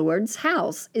the Lord's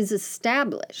house is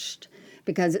established,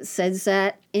 because it says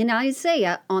that in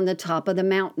Isaiah on the top of the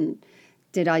mountain.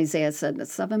 Did Isaiah say the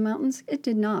 7 mountains? It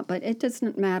did not, but it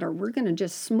doesn't matter. We're going to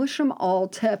just smush them all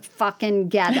to fucking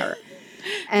gather.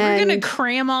 We're going to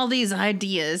cram all these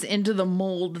ideas into the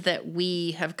mold that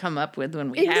we have come up with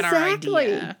when we had our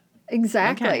idea.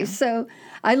 Exactly. Okay. So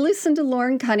I listened to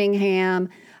Loren Cunningham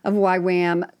of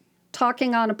YWAM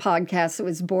talking on a podcast that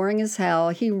was boring as hell.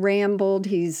 He rambled.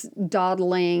 He's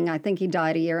dawdling. I think he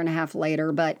died a year and a half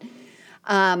later. But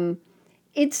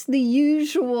it's the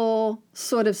usual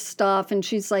sort of stuff. And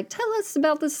she's like, tell us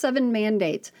about the 7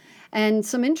 mandates. And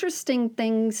some interesting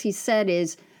things he said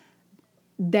is,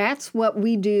 that's what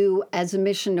we do as a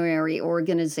missionary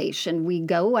organization. We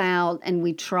go out and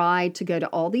we try to go to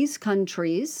all these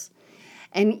countries.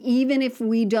 And even if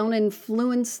we don't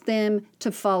influence them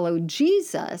to follow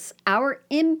Jesus, our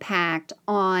impact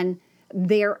on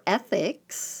their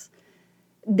ethics,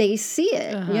 they see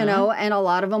it, and a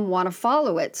lot of them want to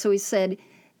follow it. So he said,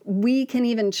 we can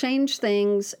even change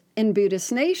things in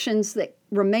Buddhist nations that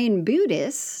remain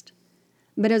Buddhist,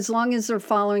 but as long as they're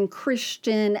following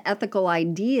Christian ethical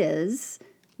ideas,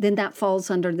 then that falls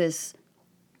under this,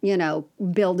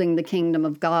 building the kingdom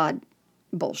of God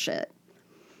bullshit.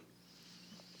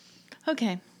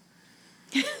 Okay.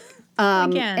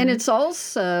 Again. And it's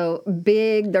also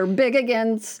big. They're big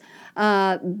against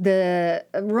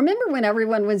remember when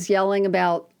everyone was yelling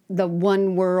about the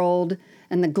one world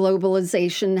and the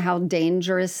globalization, how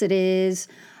dangerous it is?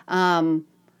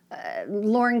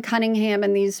 Lauren Cunningham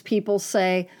and these people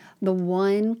say the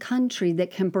one country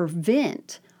that can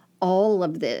prevent all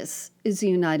of this is the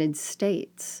United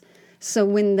States. So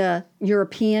when the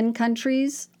European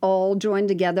countries all joined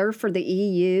together for the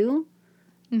EU,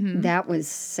 that was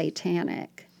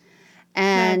satanic.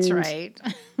 And That's right.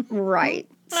 right.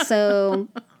 So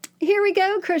here we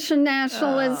go, Christian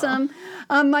nationalism.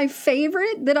 My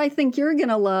favorite that I think you're going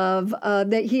to love,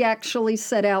 that he actually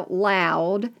said out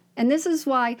loud, and this is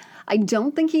why I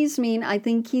don't think he's mean. I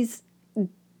think he's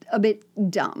a bit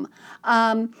dumb.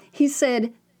 He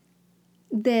said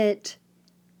that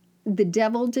the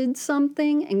devil did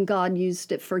something and God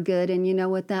used it for good. And you know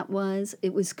what that was?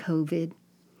 It was COVID.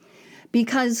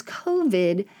 Because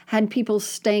COVID had people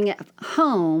staying at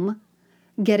home,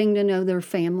 getting to know their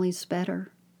families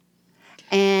better.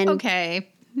 And Okay.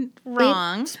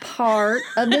 Wrong. it's part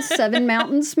of the Seven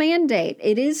Mountains mandate.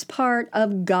 It is part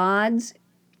of God's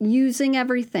using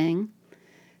everything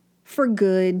for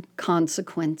good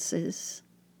consequences.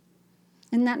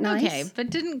 Isn't that nice? Okay, but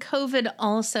didn't COVID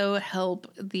also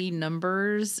help the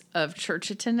numbers of church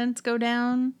attendance go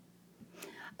down?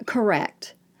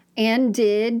 Correct. And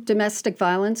did domestic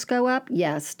violence go up?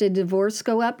 Yes. Did divorce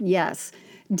go up? Yes.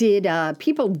 Did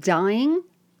people dying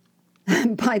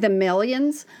by the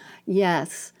millions?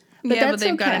 Yes. But But that's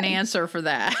they've got an okay. answer for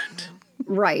that.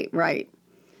 Right.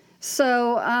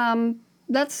 So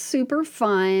that's super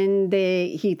fun.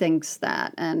 He thinks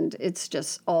that, and it's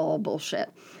just all bullshit.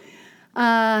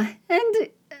 And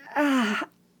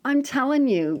I'm telling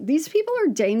you, these people are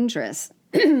dangerous.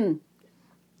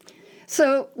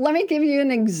 So let me give you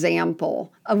an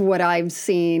example of what I've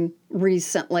seen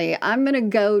recently. I'm going to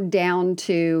go down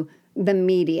to the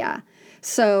media.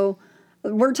 So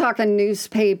we're talking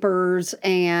newspapers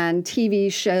and TV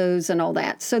shows and all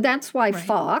that. So that's why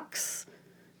Fox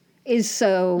is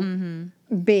so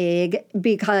big,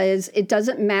 because it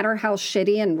doesn't matter how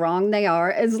shitty and wrong they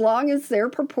are, as long as they're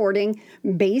purporting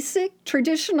basic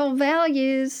traditional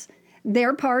values,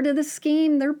 they're part of the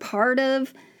scheme, they're part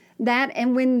of that.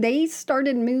 And when they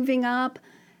started moving up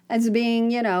as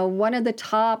being, one of the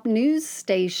top news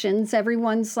stations,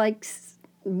 everyone's like,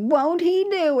 won't he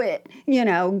do it?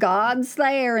 God's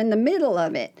there in the middle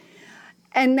of it.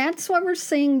 And that's what we're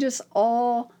seeing, just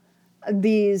all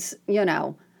these,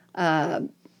 a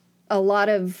lot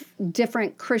of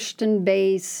different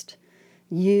Christian-based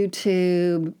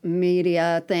YouTube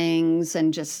media things,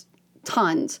 and just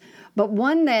tons. But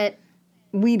one that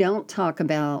we don't talk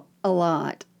about a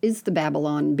lot is the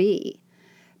Babylon Bee.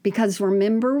 Because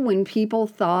remember when people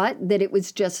thought that it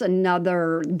was just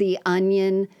another The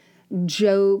Onion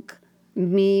joke,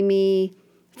 meme,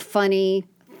 funny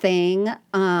thing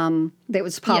that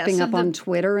was popping up on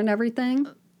Twitter and everything?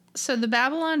 So the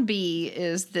Babylon Bee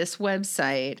is this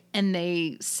website, and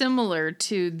they, similar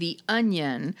to The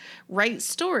Onion, write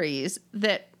stories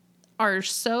that are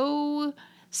so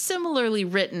similarly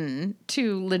written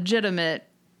to legitimate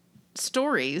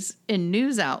stories in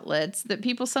news outlets that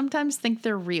people sometimes think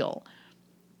they're real.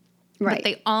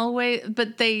 Right.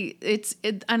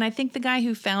 And I think the guy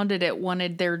who founded it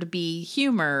wanted there to be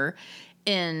humor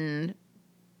in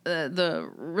the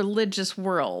religious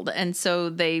world, and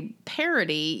so they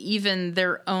parody even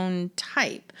their own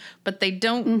type, but they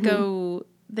don't go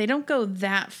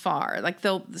that far. Like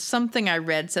something I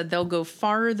read said they'll go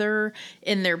farther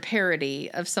in their parody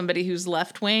of somebody who's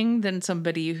left wing than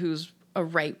somebody who's a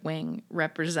right wing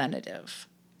representative.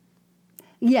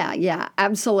 Yeah,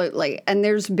 absolutely. And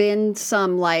there's been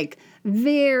some like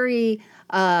very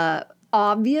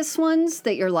obvious ones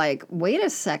that you're like, wait a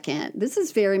second, this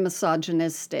is very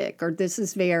misogynistic, or this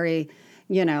is very,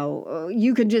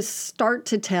 you could just start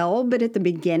to tell, but at the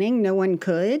beginning, no one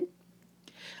could.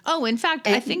 Oh, in fact,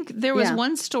 I think there was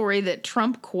one story that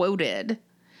Trump quoted,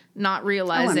 not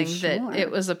realizing that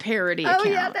it was a parody account. Oh,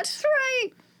 yeah, that's right.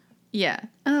 Yeah.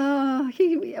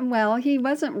 He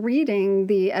wasn't reading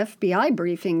the FBI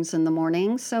briefings in the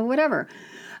morning, so whatever.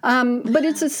 But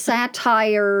it's a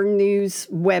satire news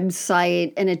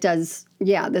website, and it does,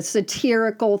 the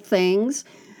satirical things.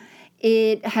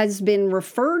 It has been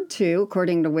referred to,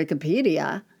 according to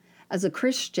Wikipedia, as a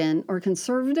Christian or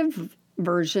conservative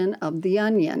version of The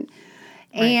Onion.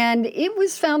 Right. And it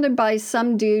was founded by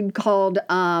some dude called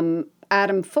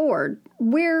Adam Ford.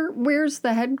 Where's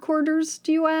the headquarters,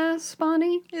 do you ask,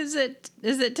 Bonnie? Is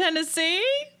it Tennessee?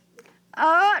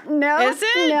 No. Is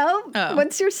it? No. Oh.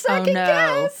 What's your second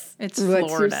guess? It's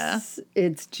Florida.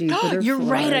 It's Jupiter, You're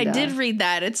Florida. right. I did read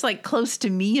that. It's like close to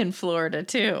me in Florida,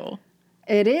 too.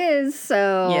 It is.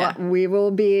 So we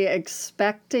will be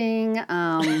expecting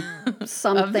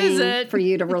something for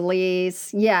you to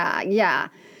release. Yeah.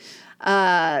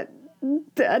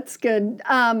 That's good.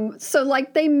 So,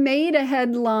 like, they made a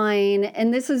headline,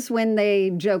 and this is when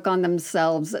they joke on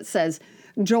themselves. It says,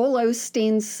 Joel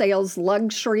Osteen sails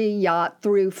luxury yacht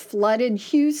through flooded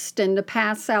Houston to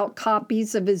pass out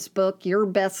copies of his book, Your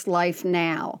Best Life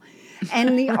Now.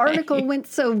 And the article went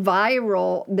so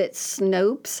viral that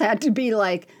Snopes had to be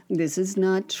like, this is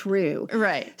not true.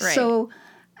 Right. So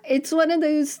it's one of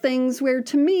those things where,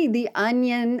 to me, The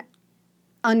Onion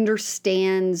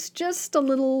understands just a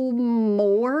little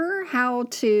more how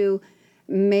to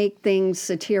make things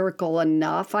satirical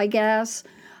enough, I guess.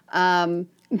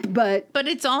 But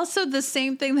it's also the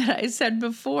same thing that I said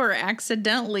before,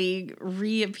 accidentally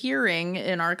reappearing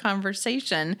in our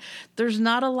conversation. There's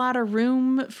not a lot of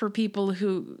room for people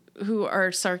who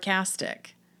are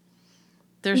sarcastic.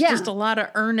 There's just a lot of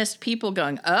earnest people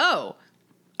going, oh,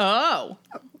 well,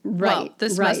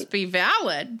 this must be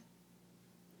valid.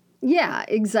 Yeah,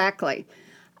 exactly.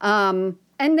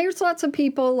 And there's lots of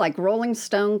people, like Rolling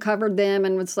Stone covered them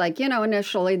and was like,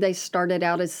 initially they started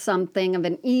out as something of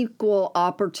an equal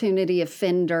opportunity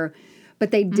offender, but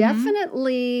they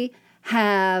definitely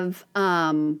have,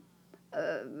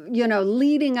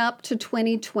 leading up to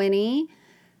 2020,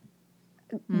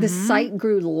 the site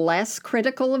grew less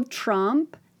critical of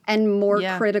Trump and more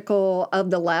critical of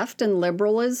the left and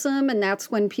liberalism. And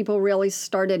that's when people really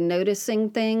started noticing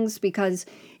things, because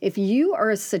if you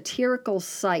are a satirical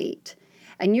site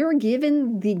and you're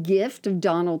given the gift of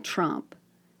Donald Trump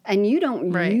and you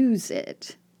don't use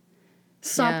it,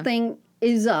 something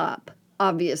is up,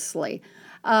 obviously.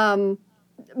 But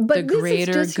the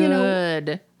greater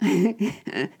good. I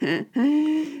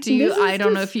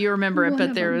don't know if you remember it,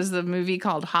 but there was the movie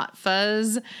called Hot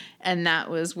Fuzz, and that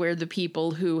was where the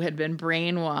people who had been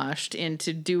brainwashed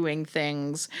into doing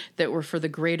things that were for the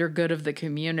greater good of the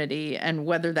community, and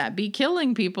whether that be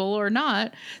killing people or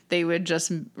not, they would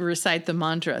just recite the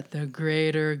mantra, the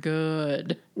greater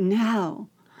good. No.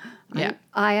 Yeah.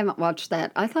 I haven't watched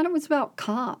that. I thought it was about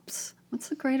cops. What's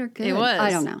the greater good? It was. I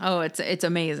don't know. Oh, it's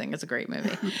amazing. It's a great movie.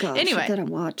 Oh, gosh, anyway, I gotta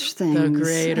watch things. The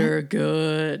greater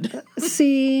good.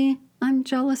 See, I'm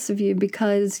jealous of you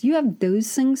because you have those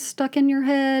things stuck in your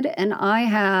head, and I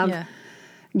have,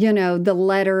 the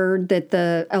letter that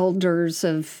the elders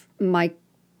of Mike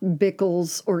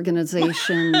Bickle's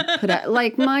organization put out.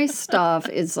 Like, my stuff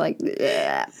is like,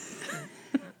 bleh.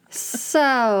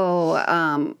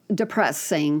 So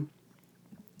depressing.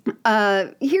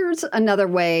 Here's another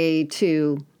way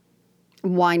to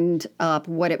wind up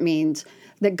what it means,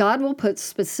 that God will put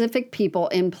specific people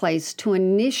in place to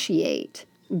initiate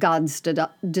God's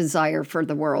desire for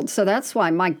the world. So that's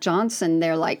why Mike Johnson,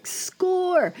 they're like,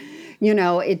 score.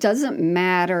 It doesn't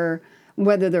matter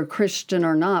whether they're Christian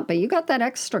or not, but you got that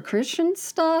extra Christian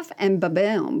stuff and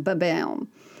ba-boom, ba-boom.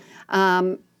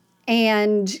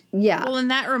 And yeah. Well, and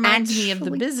that reminds me of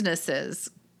the businesses.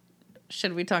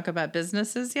 Should we talk about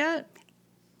businesses yet?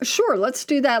 Sure, let's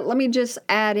do that. Let me just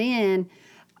add in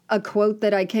a quote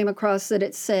that I came across that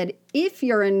it said, if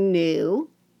you're a new,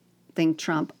 think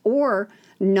Trump, or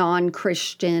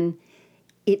non-Christian,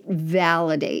 it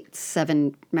validates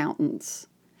Seven Mountains.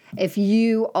 If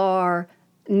you are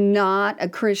not a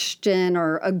Christian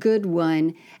or a good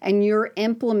one and you're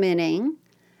implementing,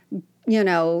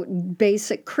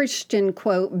 basic Christian,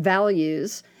 quote,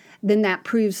 values, then that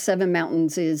proves Seven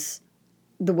Mountains is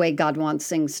the way God wants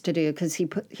things to do, because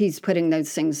he's putting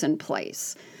those things in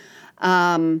place.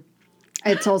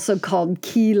 It's also called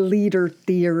key leader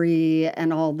theory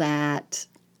and all that,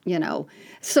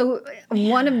 So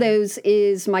one of those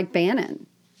is Mike Bannon.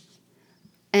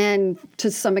 And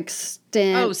to some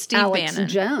extent, Steve Alex Bannon.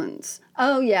 Jones.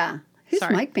 Oh, yeah. Who's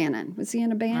Mike Bannon? Was he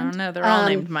in a band? I don't know. They're all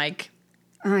named Mike.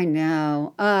 I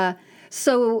know.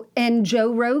 And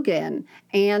Joe Rogan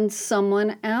and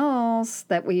someone else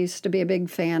that we used to be a big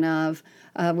fan of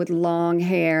with long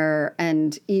hair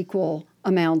and equal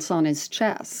amounts on his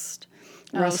chest.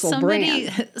 Russell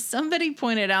Brand. Somebody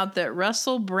pointed out that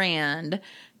Russell Brand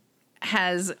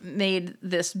has made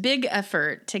this big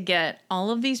effort to get all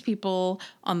of these people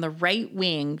on the right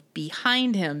wing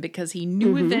behind him because he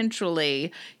knew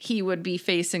eventually he would be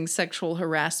facing sexual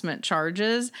harassment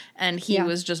charges, and he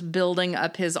was just building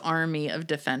up his army of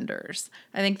defenders.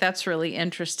 I think that's really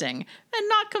interesting and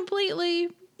not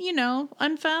completely,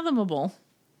 unfathomable.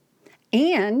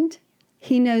 And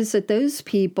he knows that those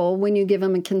people, when you give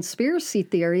them a conspiracy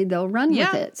theory, they'll run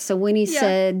with it. So when he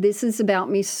said, this is about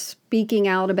me speaking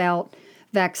out about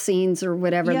vaccines or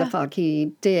whatever the fuck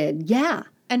he did. Yeah.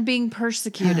 And being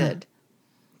persecuted.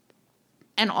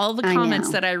 And all the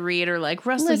comments that I read are like,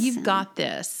 Russell, you've got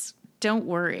this. Don't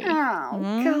worry.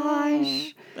 Oh,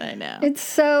 gosh. I know. It's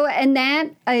so, and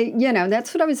that,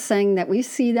 that's what I was saying, that we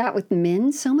see that with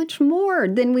men so much more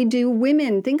than we do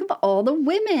women. Think of all the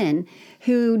women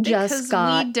who just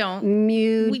got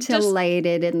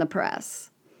mutilated in the press.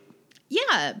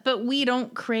 Yeah, but we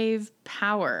don't crave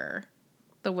power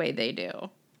the way they do.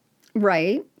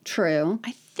 Right. True.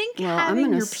 I think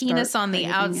having your penis on the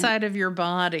outside of your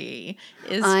body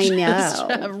is just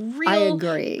a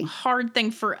real hard thing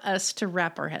for us to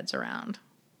wrap our heads around.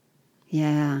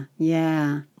 Yeah.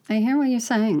 I hear what you're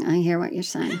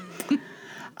saying.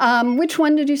 Which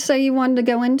one did you say you wanted to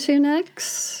go into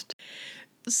next?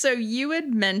 So you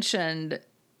had mentioned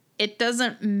it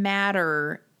doesn't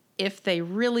matter if they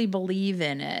really believe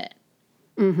in it.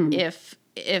 Mm-hmm.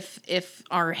 If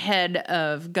our head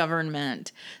of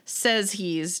government says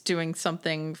he's doing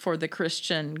something for the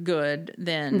Christian good,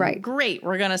 then great,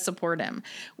 we're going to support him,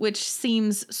 which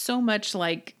seems so much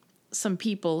like some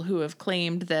people who have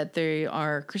claimed that they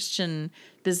are Christian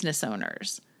business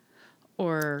owners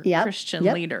or Christian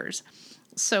leaders.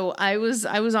 So I was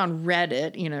on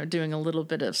Reddit, doing a little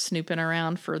bit of snooping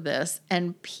around for this,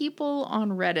 and people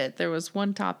on Reddit, there was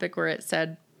one topic where it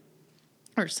said,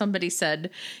 or somebody said,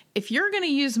 if you're going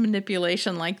to use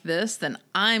manipulation like this, then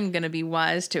I'm going to be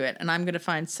wise to it, and I'm going to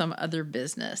find some other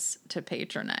business to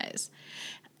patronize.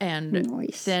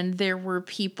 And then there were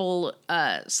people,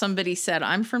 somebody said,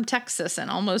 I'm from Texas,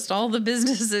 and almost all the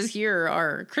businesses here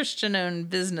are Christian-owned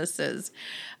businesses.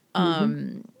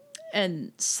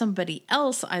 And somebody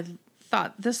else, I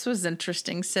thought this was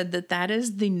interesting, said that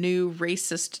is the new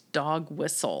racist dog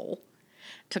whistle,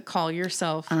 to call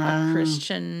yourself a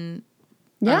Christian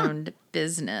owned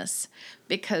business,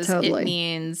 because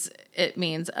it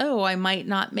means, oh, I might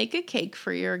not make a cake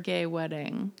for your gay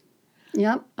wedding.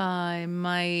 Yep. I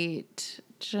might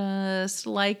just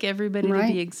like everybody to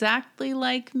be exactly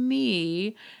like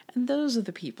me, and those are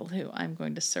the people who I'm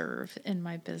going to serve in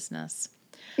my business.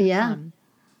 Yeah.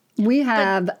 We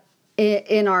have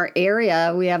in our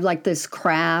area, we have like this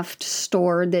craft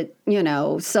store that,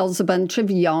 sells a bunch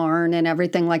of yarn and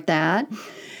everything like that.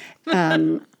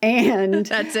 And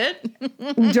that's it.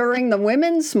 During the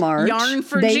Women's March, yarn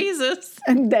for Jesus.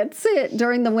 That's it.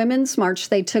 During the Women's March,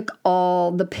 they took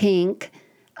all the pink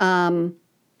yarn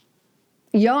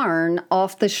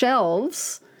off the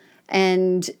shelves,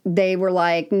 and they were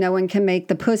like, no one can make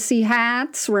the pussy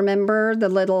hats. Remember the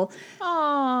little?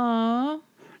 Aww.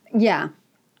 Yeah.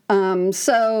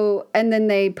 So, and then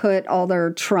they put all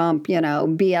their Trump,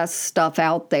 BS stuff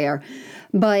out there.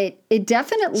 But it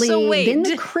definitely, then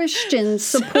the Christians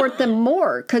support them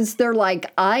more, because they're like,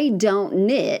 I don't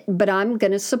knit, but I'm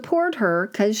going to support her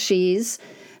because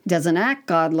doesn't act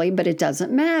godly, but it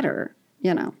doesn't matter,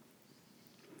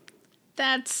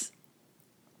 That's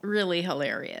really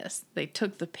hilarious. They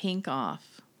took the pink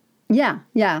off. Yeah.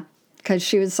 Because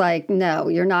she was like, no,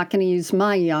 you're not going to use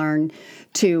my yarn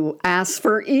to ask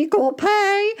for equal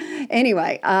pay.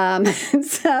 Anyway,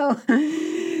 so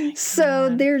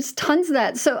there's tons of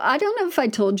that. So I don't know if I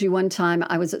told you one time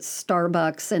I was at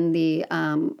Starbucks in the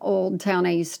old town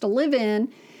I used to live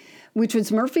in, which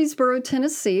was Murfreesboro,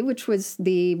 Tennessee, which was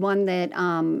the one that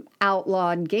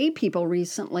outlawed gay people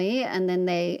recently. And then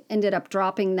they ended up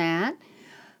dropping that.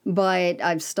 But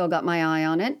I've still got my eye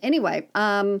on it. Anyway,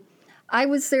 I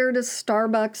was there at a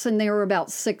Starbucks, and there were about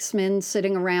 6 men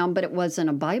sitting around, but it wasn't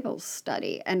a Bible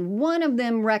study. And one of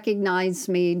them recognized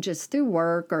me just through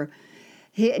work, or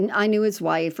I knew his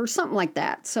wife or something like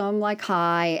that. So I'm like,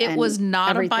 hi. It was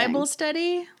not a Bible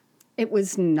study? It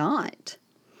was not.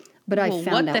 But I found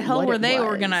out what the hell were they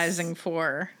organizing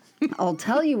for? I'll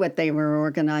tell you what they were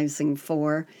organizing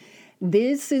for.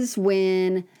 This is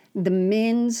when the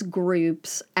men's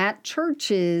groups at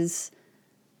churches,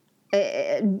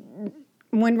 when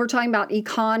we're talking about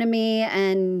economy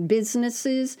and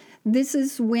businesses, this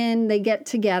is when they get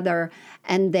together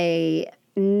and they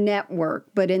network,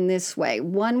 but in this way.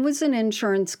 One was an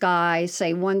insurance guy,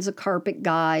 say one's a carpet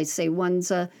guy, say one's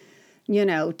a,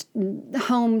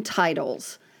 home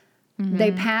titles. Mm-hmm.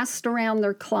 They passed around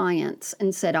their clients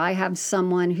and said, I have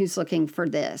someone who's looking for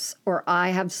this, or I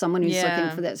have someone who's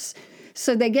looking for this.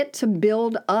 So they get to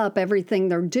build up everything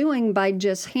they're doing by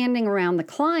just handing around the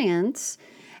clients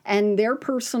and their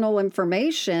personal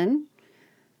information,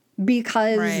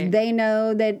 because they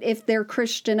know that if they're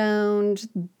Christian-owned,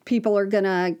 people are going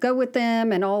to go with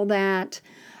them and all that.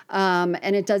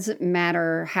 And it doesn't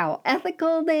matter how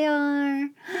ethical they are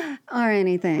or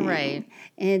anything. Right.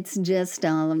 It's just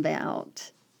all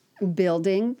about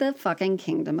building the fucking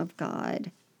kingdom of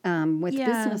God with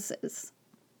businesses.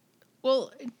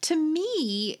 Well, to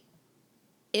me,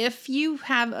 if you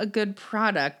have a good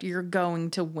product, you're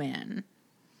going to win.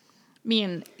 I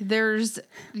mean, that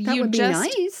would be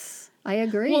nice. I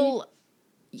agree. Well,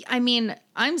 I mean,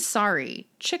 I'm sorry.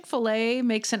 Chick-fil-A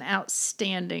makes an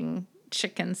outstanding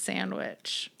chicken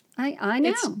sandwich. I know.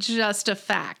 It's just a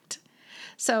fact.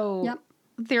 So yep.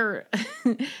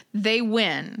 They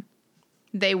win.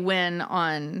 They win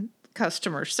on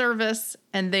customer service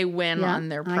and they win on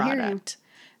their product.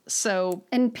 So,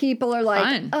 and people are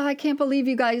like, oh, I can't believe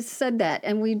you guys said that.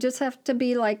 And we just have to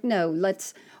be like, no,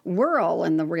 we're all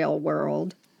in the real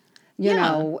world. You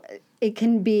know, it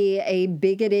can be a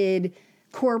bigoted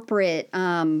corporate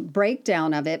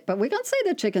breakdown of it, but we can say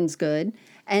the chicken's good.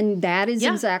 And that is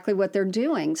exactly what they're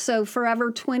doing. So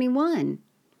Forever 21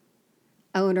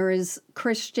 owner is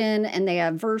Christian and they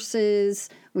have verses.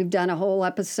 We've done a whole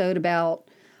episode about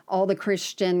all the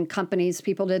Christian companies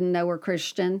people didn't know were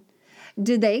Christian.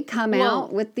 Did they come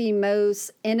out with the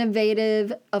most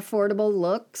innovative, affordable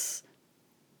looks?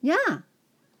 Yeah.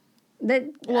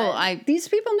 These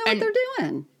people know what they're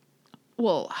doing.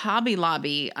 Well, Hobby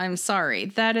Lobby, I'm sorry.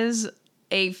 That is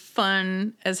a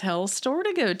fun as hell store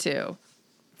to go to.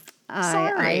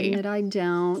 I admit I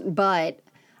don't, but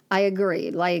I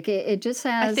agree. Like, it just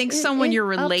has... I think someone you're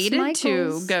related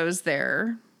to goes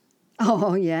there.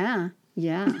 Oh, yeah.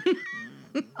 Yeah.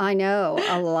 I know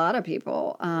a lot of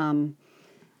people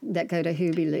that go to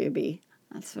Hooby Looby.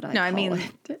 That's what I call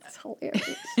it. It's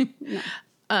hilarious.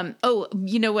 No.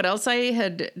 You know what else I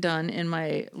had done in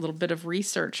my little bit of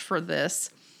research for this?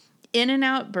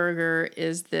 In-N-Out Burger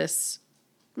is this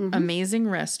amazing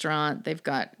restaurant. They've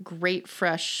got great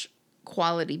fresh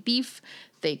quality beef.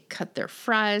 They cut their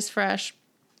fries fresh.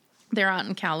 They're out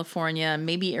in California,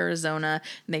 maybe Arizona,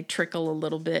 and they trickle a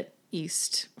little bit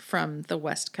east from the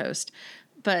West Coast.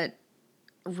 But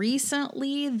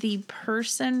recently, the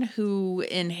person who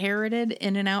inherited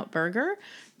In-N-Out Burger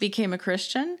became a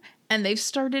Christian, and they've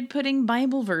started putting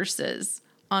Bible verses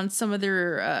on some of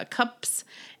their cups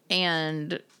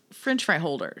and French fry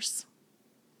holders.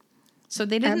 So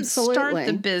they didn't start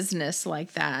the business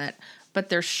like that, but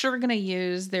they're sure going to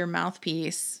use their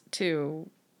mouthpiece to,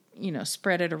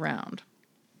 spread it around.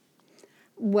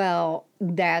 Well,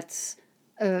 that's...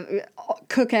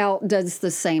 Cookout does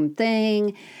the same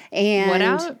thing. And what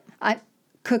out?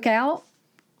 Cookout?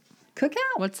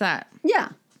 What's that? Yeah.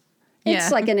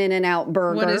 It's like an In-N-Out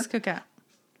burger. What is Cookout?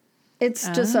 It's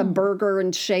just a burger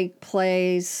and shake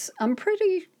place. I'm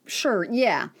pretty sure.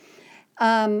 Yeah.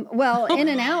 Well,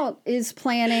 In-N-Out is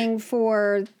planning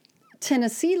for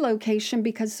Tennessee location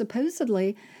because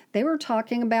supposedly they were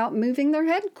talking about moving their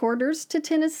headquarters to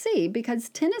Tennessee because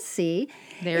Tennessee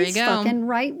is fucking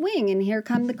right wing. And here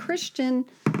come the Christian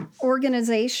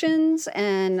organizations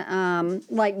and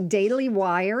like Daily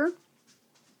Wire.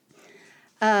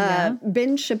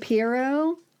 Ben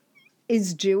Shapiro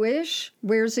is Jewish,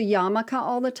 wears a yarmulke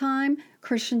all the time.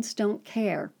 Christians don't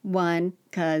care. 1,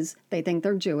 because they think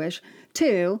they're Jewish.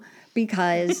 2,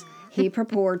 because he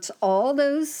purports all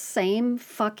those same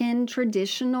fucking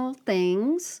traditional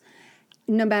things.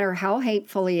 No matter how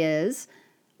hateful he is,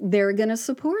 they're going to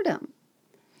support him.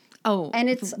 Oh. And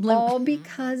it's all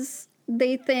because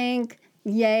they think,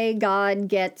 yay, God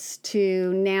gets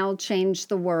to now change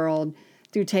the world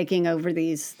through taking over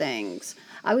these things.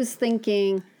 I was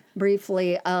thinking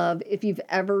briefly of if you've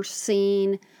ever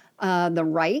seen the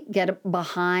right get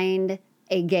behind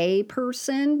a gay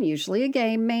person, usually a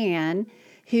gay man,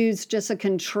 who's just a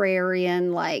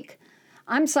contrarian, like,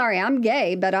 I'm sorry, I'm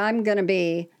gay, but I'm going to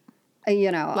be,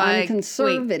 I'm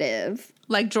conservative.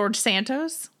 Like George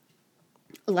Santos?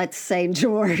 Let's say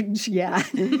George, yeah.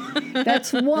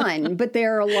 That's one, but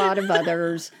there are a lot of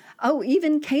others. Oh,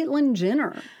 even Caitlyn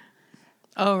Jenner.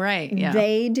 Oh, right, yeah.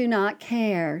 They do not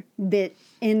care that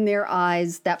in their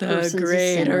eyes that the person's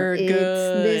greater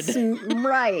a sinner. good.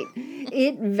 Right.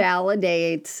 It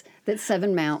validates that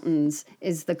Seven Mountains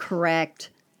is the correct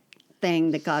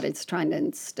thing that God is trying to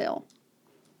instill.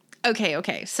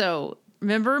 Okay. So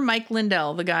remember Mike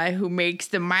Lindell, the guy who makes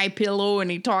the MyPillow and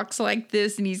he talks like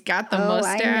this and he's got the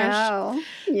mustache? I know.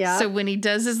 Yeah. So when he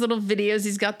does his little videos,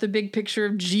 he's got the big picture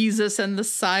of Jesus and the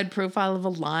side profile of a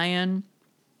lion.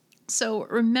 So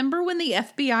remember when the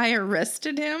FBI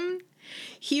arrested him?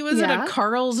 He was at a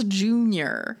Carl's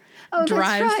Jr.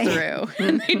 drive-through,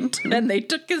 and they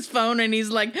took his phone, and he's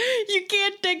like, "You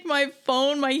can't take my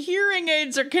phone. My hearing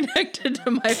aids are connected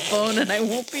to my phone, and I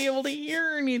won't be able to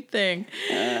hear anything."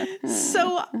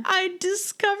 So I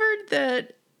discovered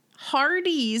that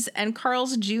Hardee's and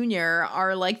Carl's Jr.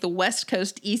 are like the West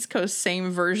Coast, East Coast,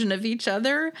 same version of each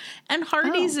other, and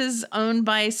Hardee's is owned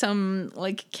by some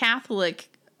like Catholic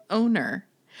owner.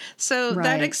 So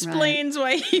that explains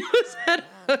why he was at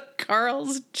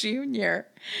Carl's Jr.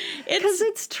 Because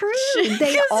it's true.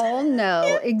 They all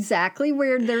know exactly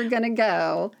where they're going to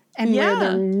go and where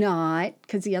they're not,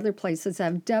 because the other places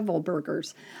have devil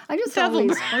burgers. I just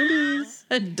always Hardee's.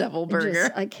 A devil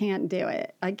burger. I can't do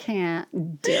it. I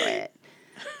can't do it.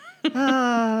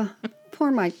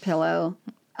 Poor Mike Pillow.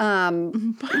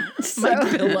 Mike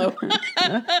Pillow.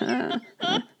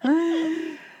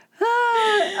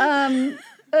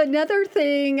 Another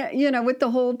thing, with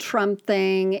the whole Trump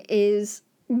thing is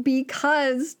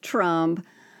because Trump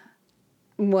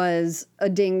was a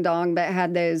ding-dong but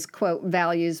had those, quote,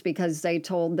 values because they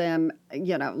told them,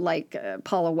 like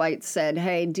Paula White said,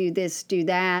 hey, do this, do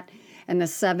that, and the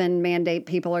 7 mandate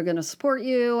people are going to support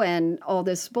you and all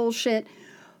this bullshit.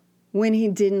 When he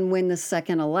didn't win the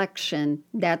second election,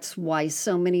 that's why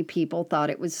so many people thought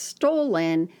it was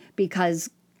stolen, because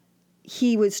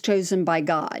he was chosen by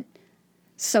God.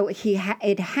 So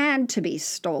it had to be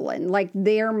stolen. Like,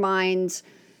 their minds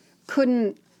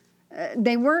couldn't,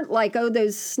 they weren't like, oh,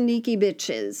 those sneaky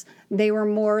bitches. They were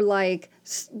more like,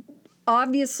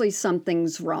 obviously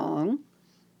something's wrong,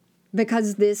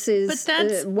 because this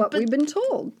is what we've been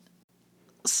told.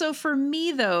 So for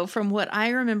me, though, from what I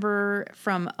remember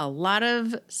from a lot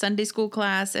of Sunday school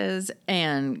classes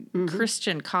and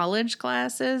Christian college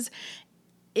classes,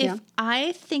 if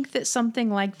I think that something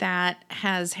like that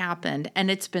has happened and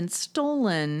it's been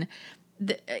stolen,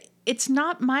 it's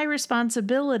not my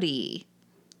responsibility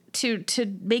to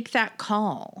make that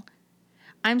call.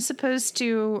 I'm supposed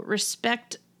to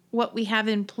respect what we have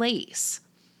in place.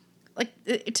 Like,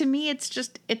 to me, it's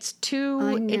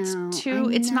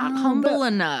not humble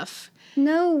enough.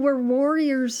 No, we're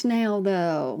warriors now,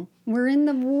 though. We're in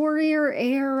the warrior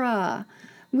era.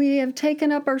 We have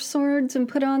taken up our swords and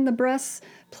put on the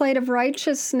breastplate of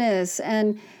righteousness.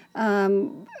 And I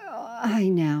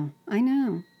know.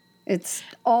 It's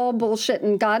all bullshit.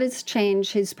 And God has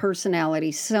changed his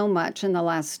personality so much in the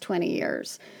last 20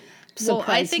 years. Well,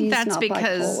 I think that's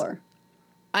because bipolar.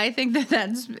 I think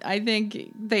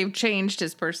they've changed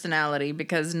his personality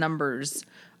because numbers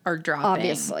are dropping.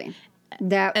 Obviously.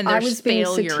 And I there's was being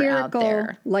failure out satirical,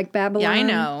 there. like Babylon. Yeah, I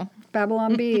know.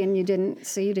 Babylon Bee, and you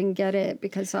didn't get it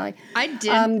because I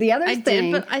did. The other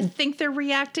thing, but I think they're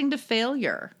reacting to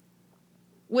failure.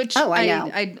 Which I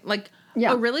know. I like.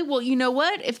 Yeah. Oh, really? Well, you know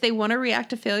what? If they want to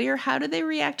react to failure, how do they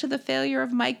react to the failure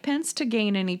of Mike Pence to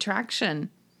gain any traction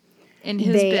in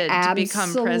his bid to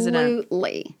become president? They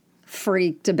absolutely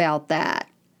freaked about that.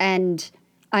 And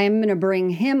I am going to bring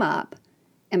him up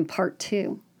in part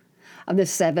 2 of the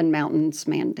 7 Mountains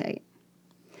Mandate.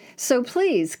 So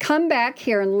please come back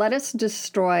here and let us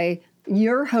destroy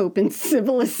your hope in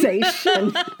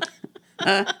civilization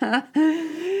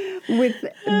with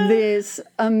this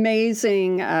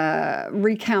amazing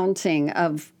recounting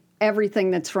of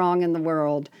everything that's wrong in the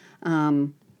world,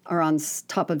 are on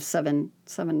top of seven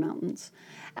mountains.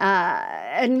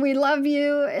 And we love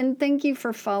you, and thank you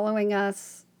for following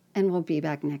us, and we'll be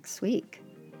back next week.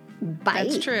 Bye.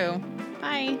 That's true.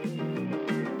 Bye.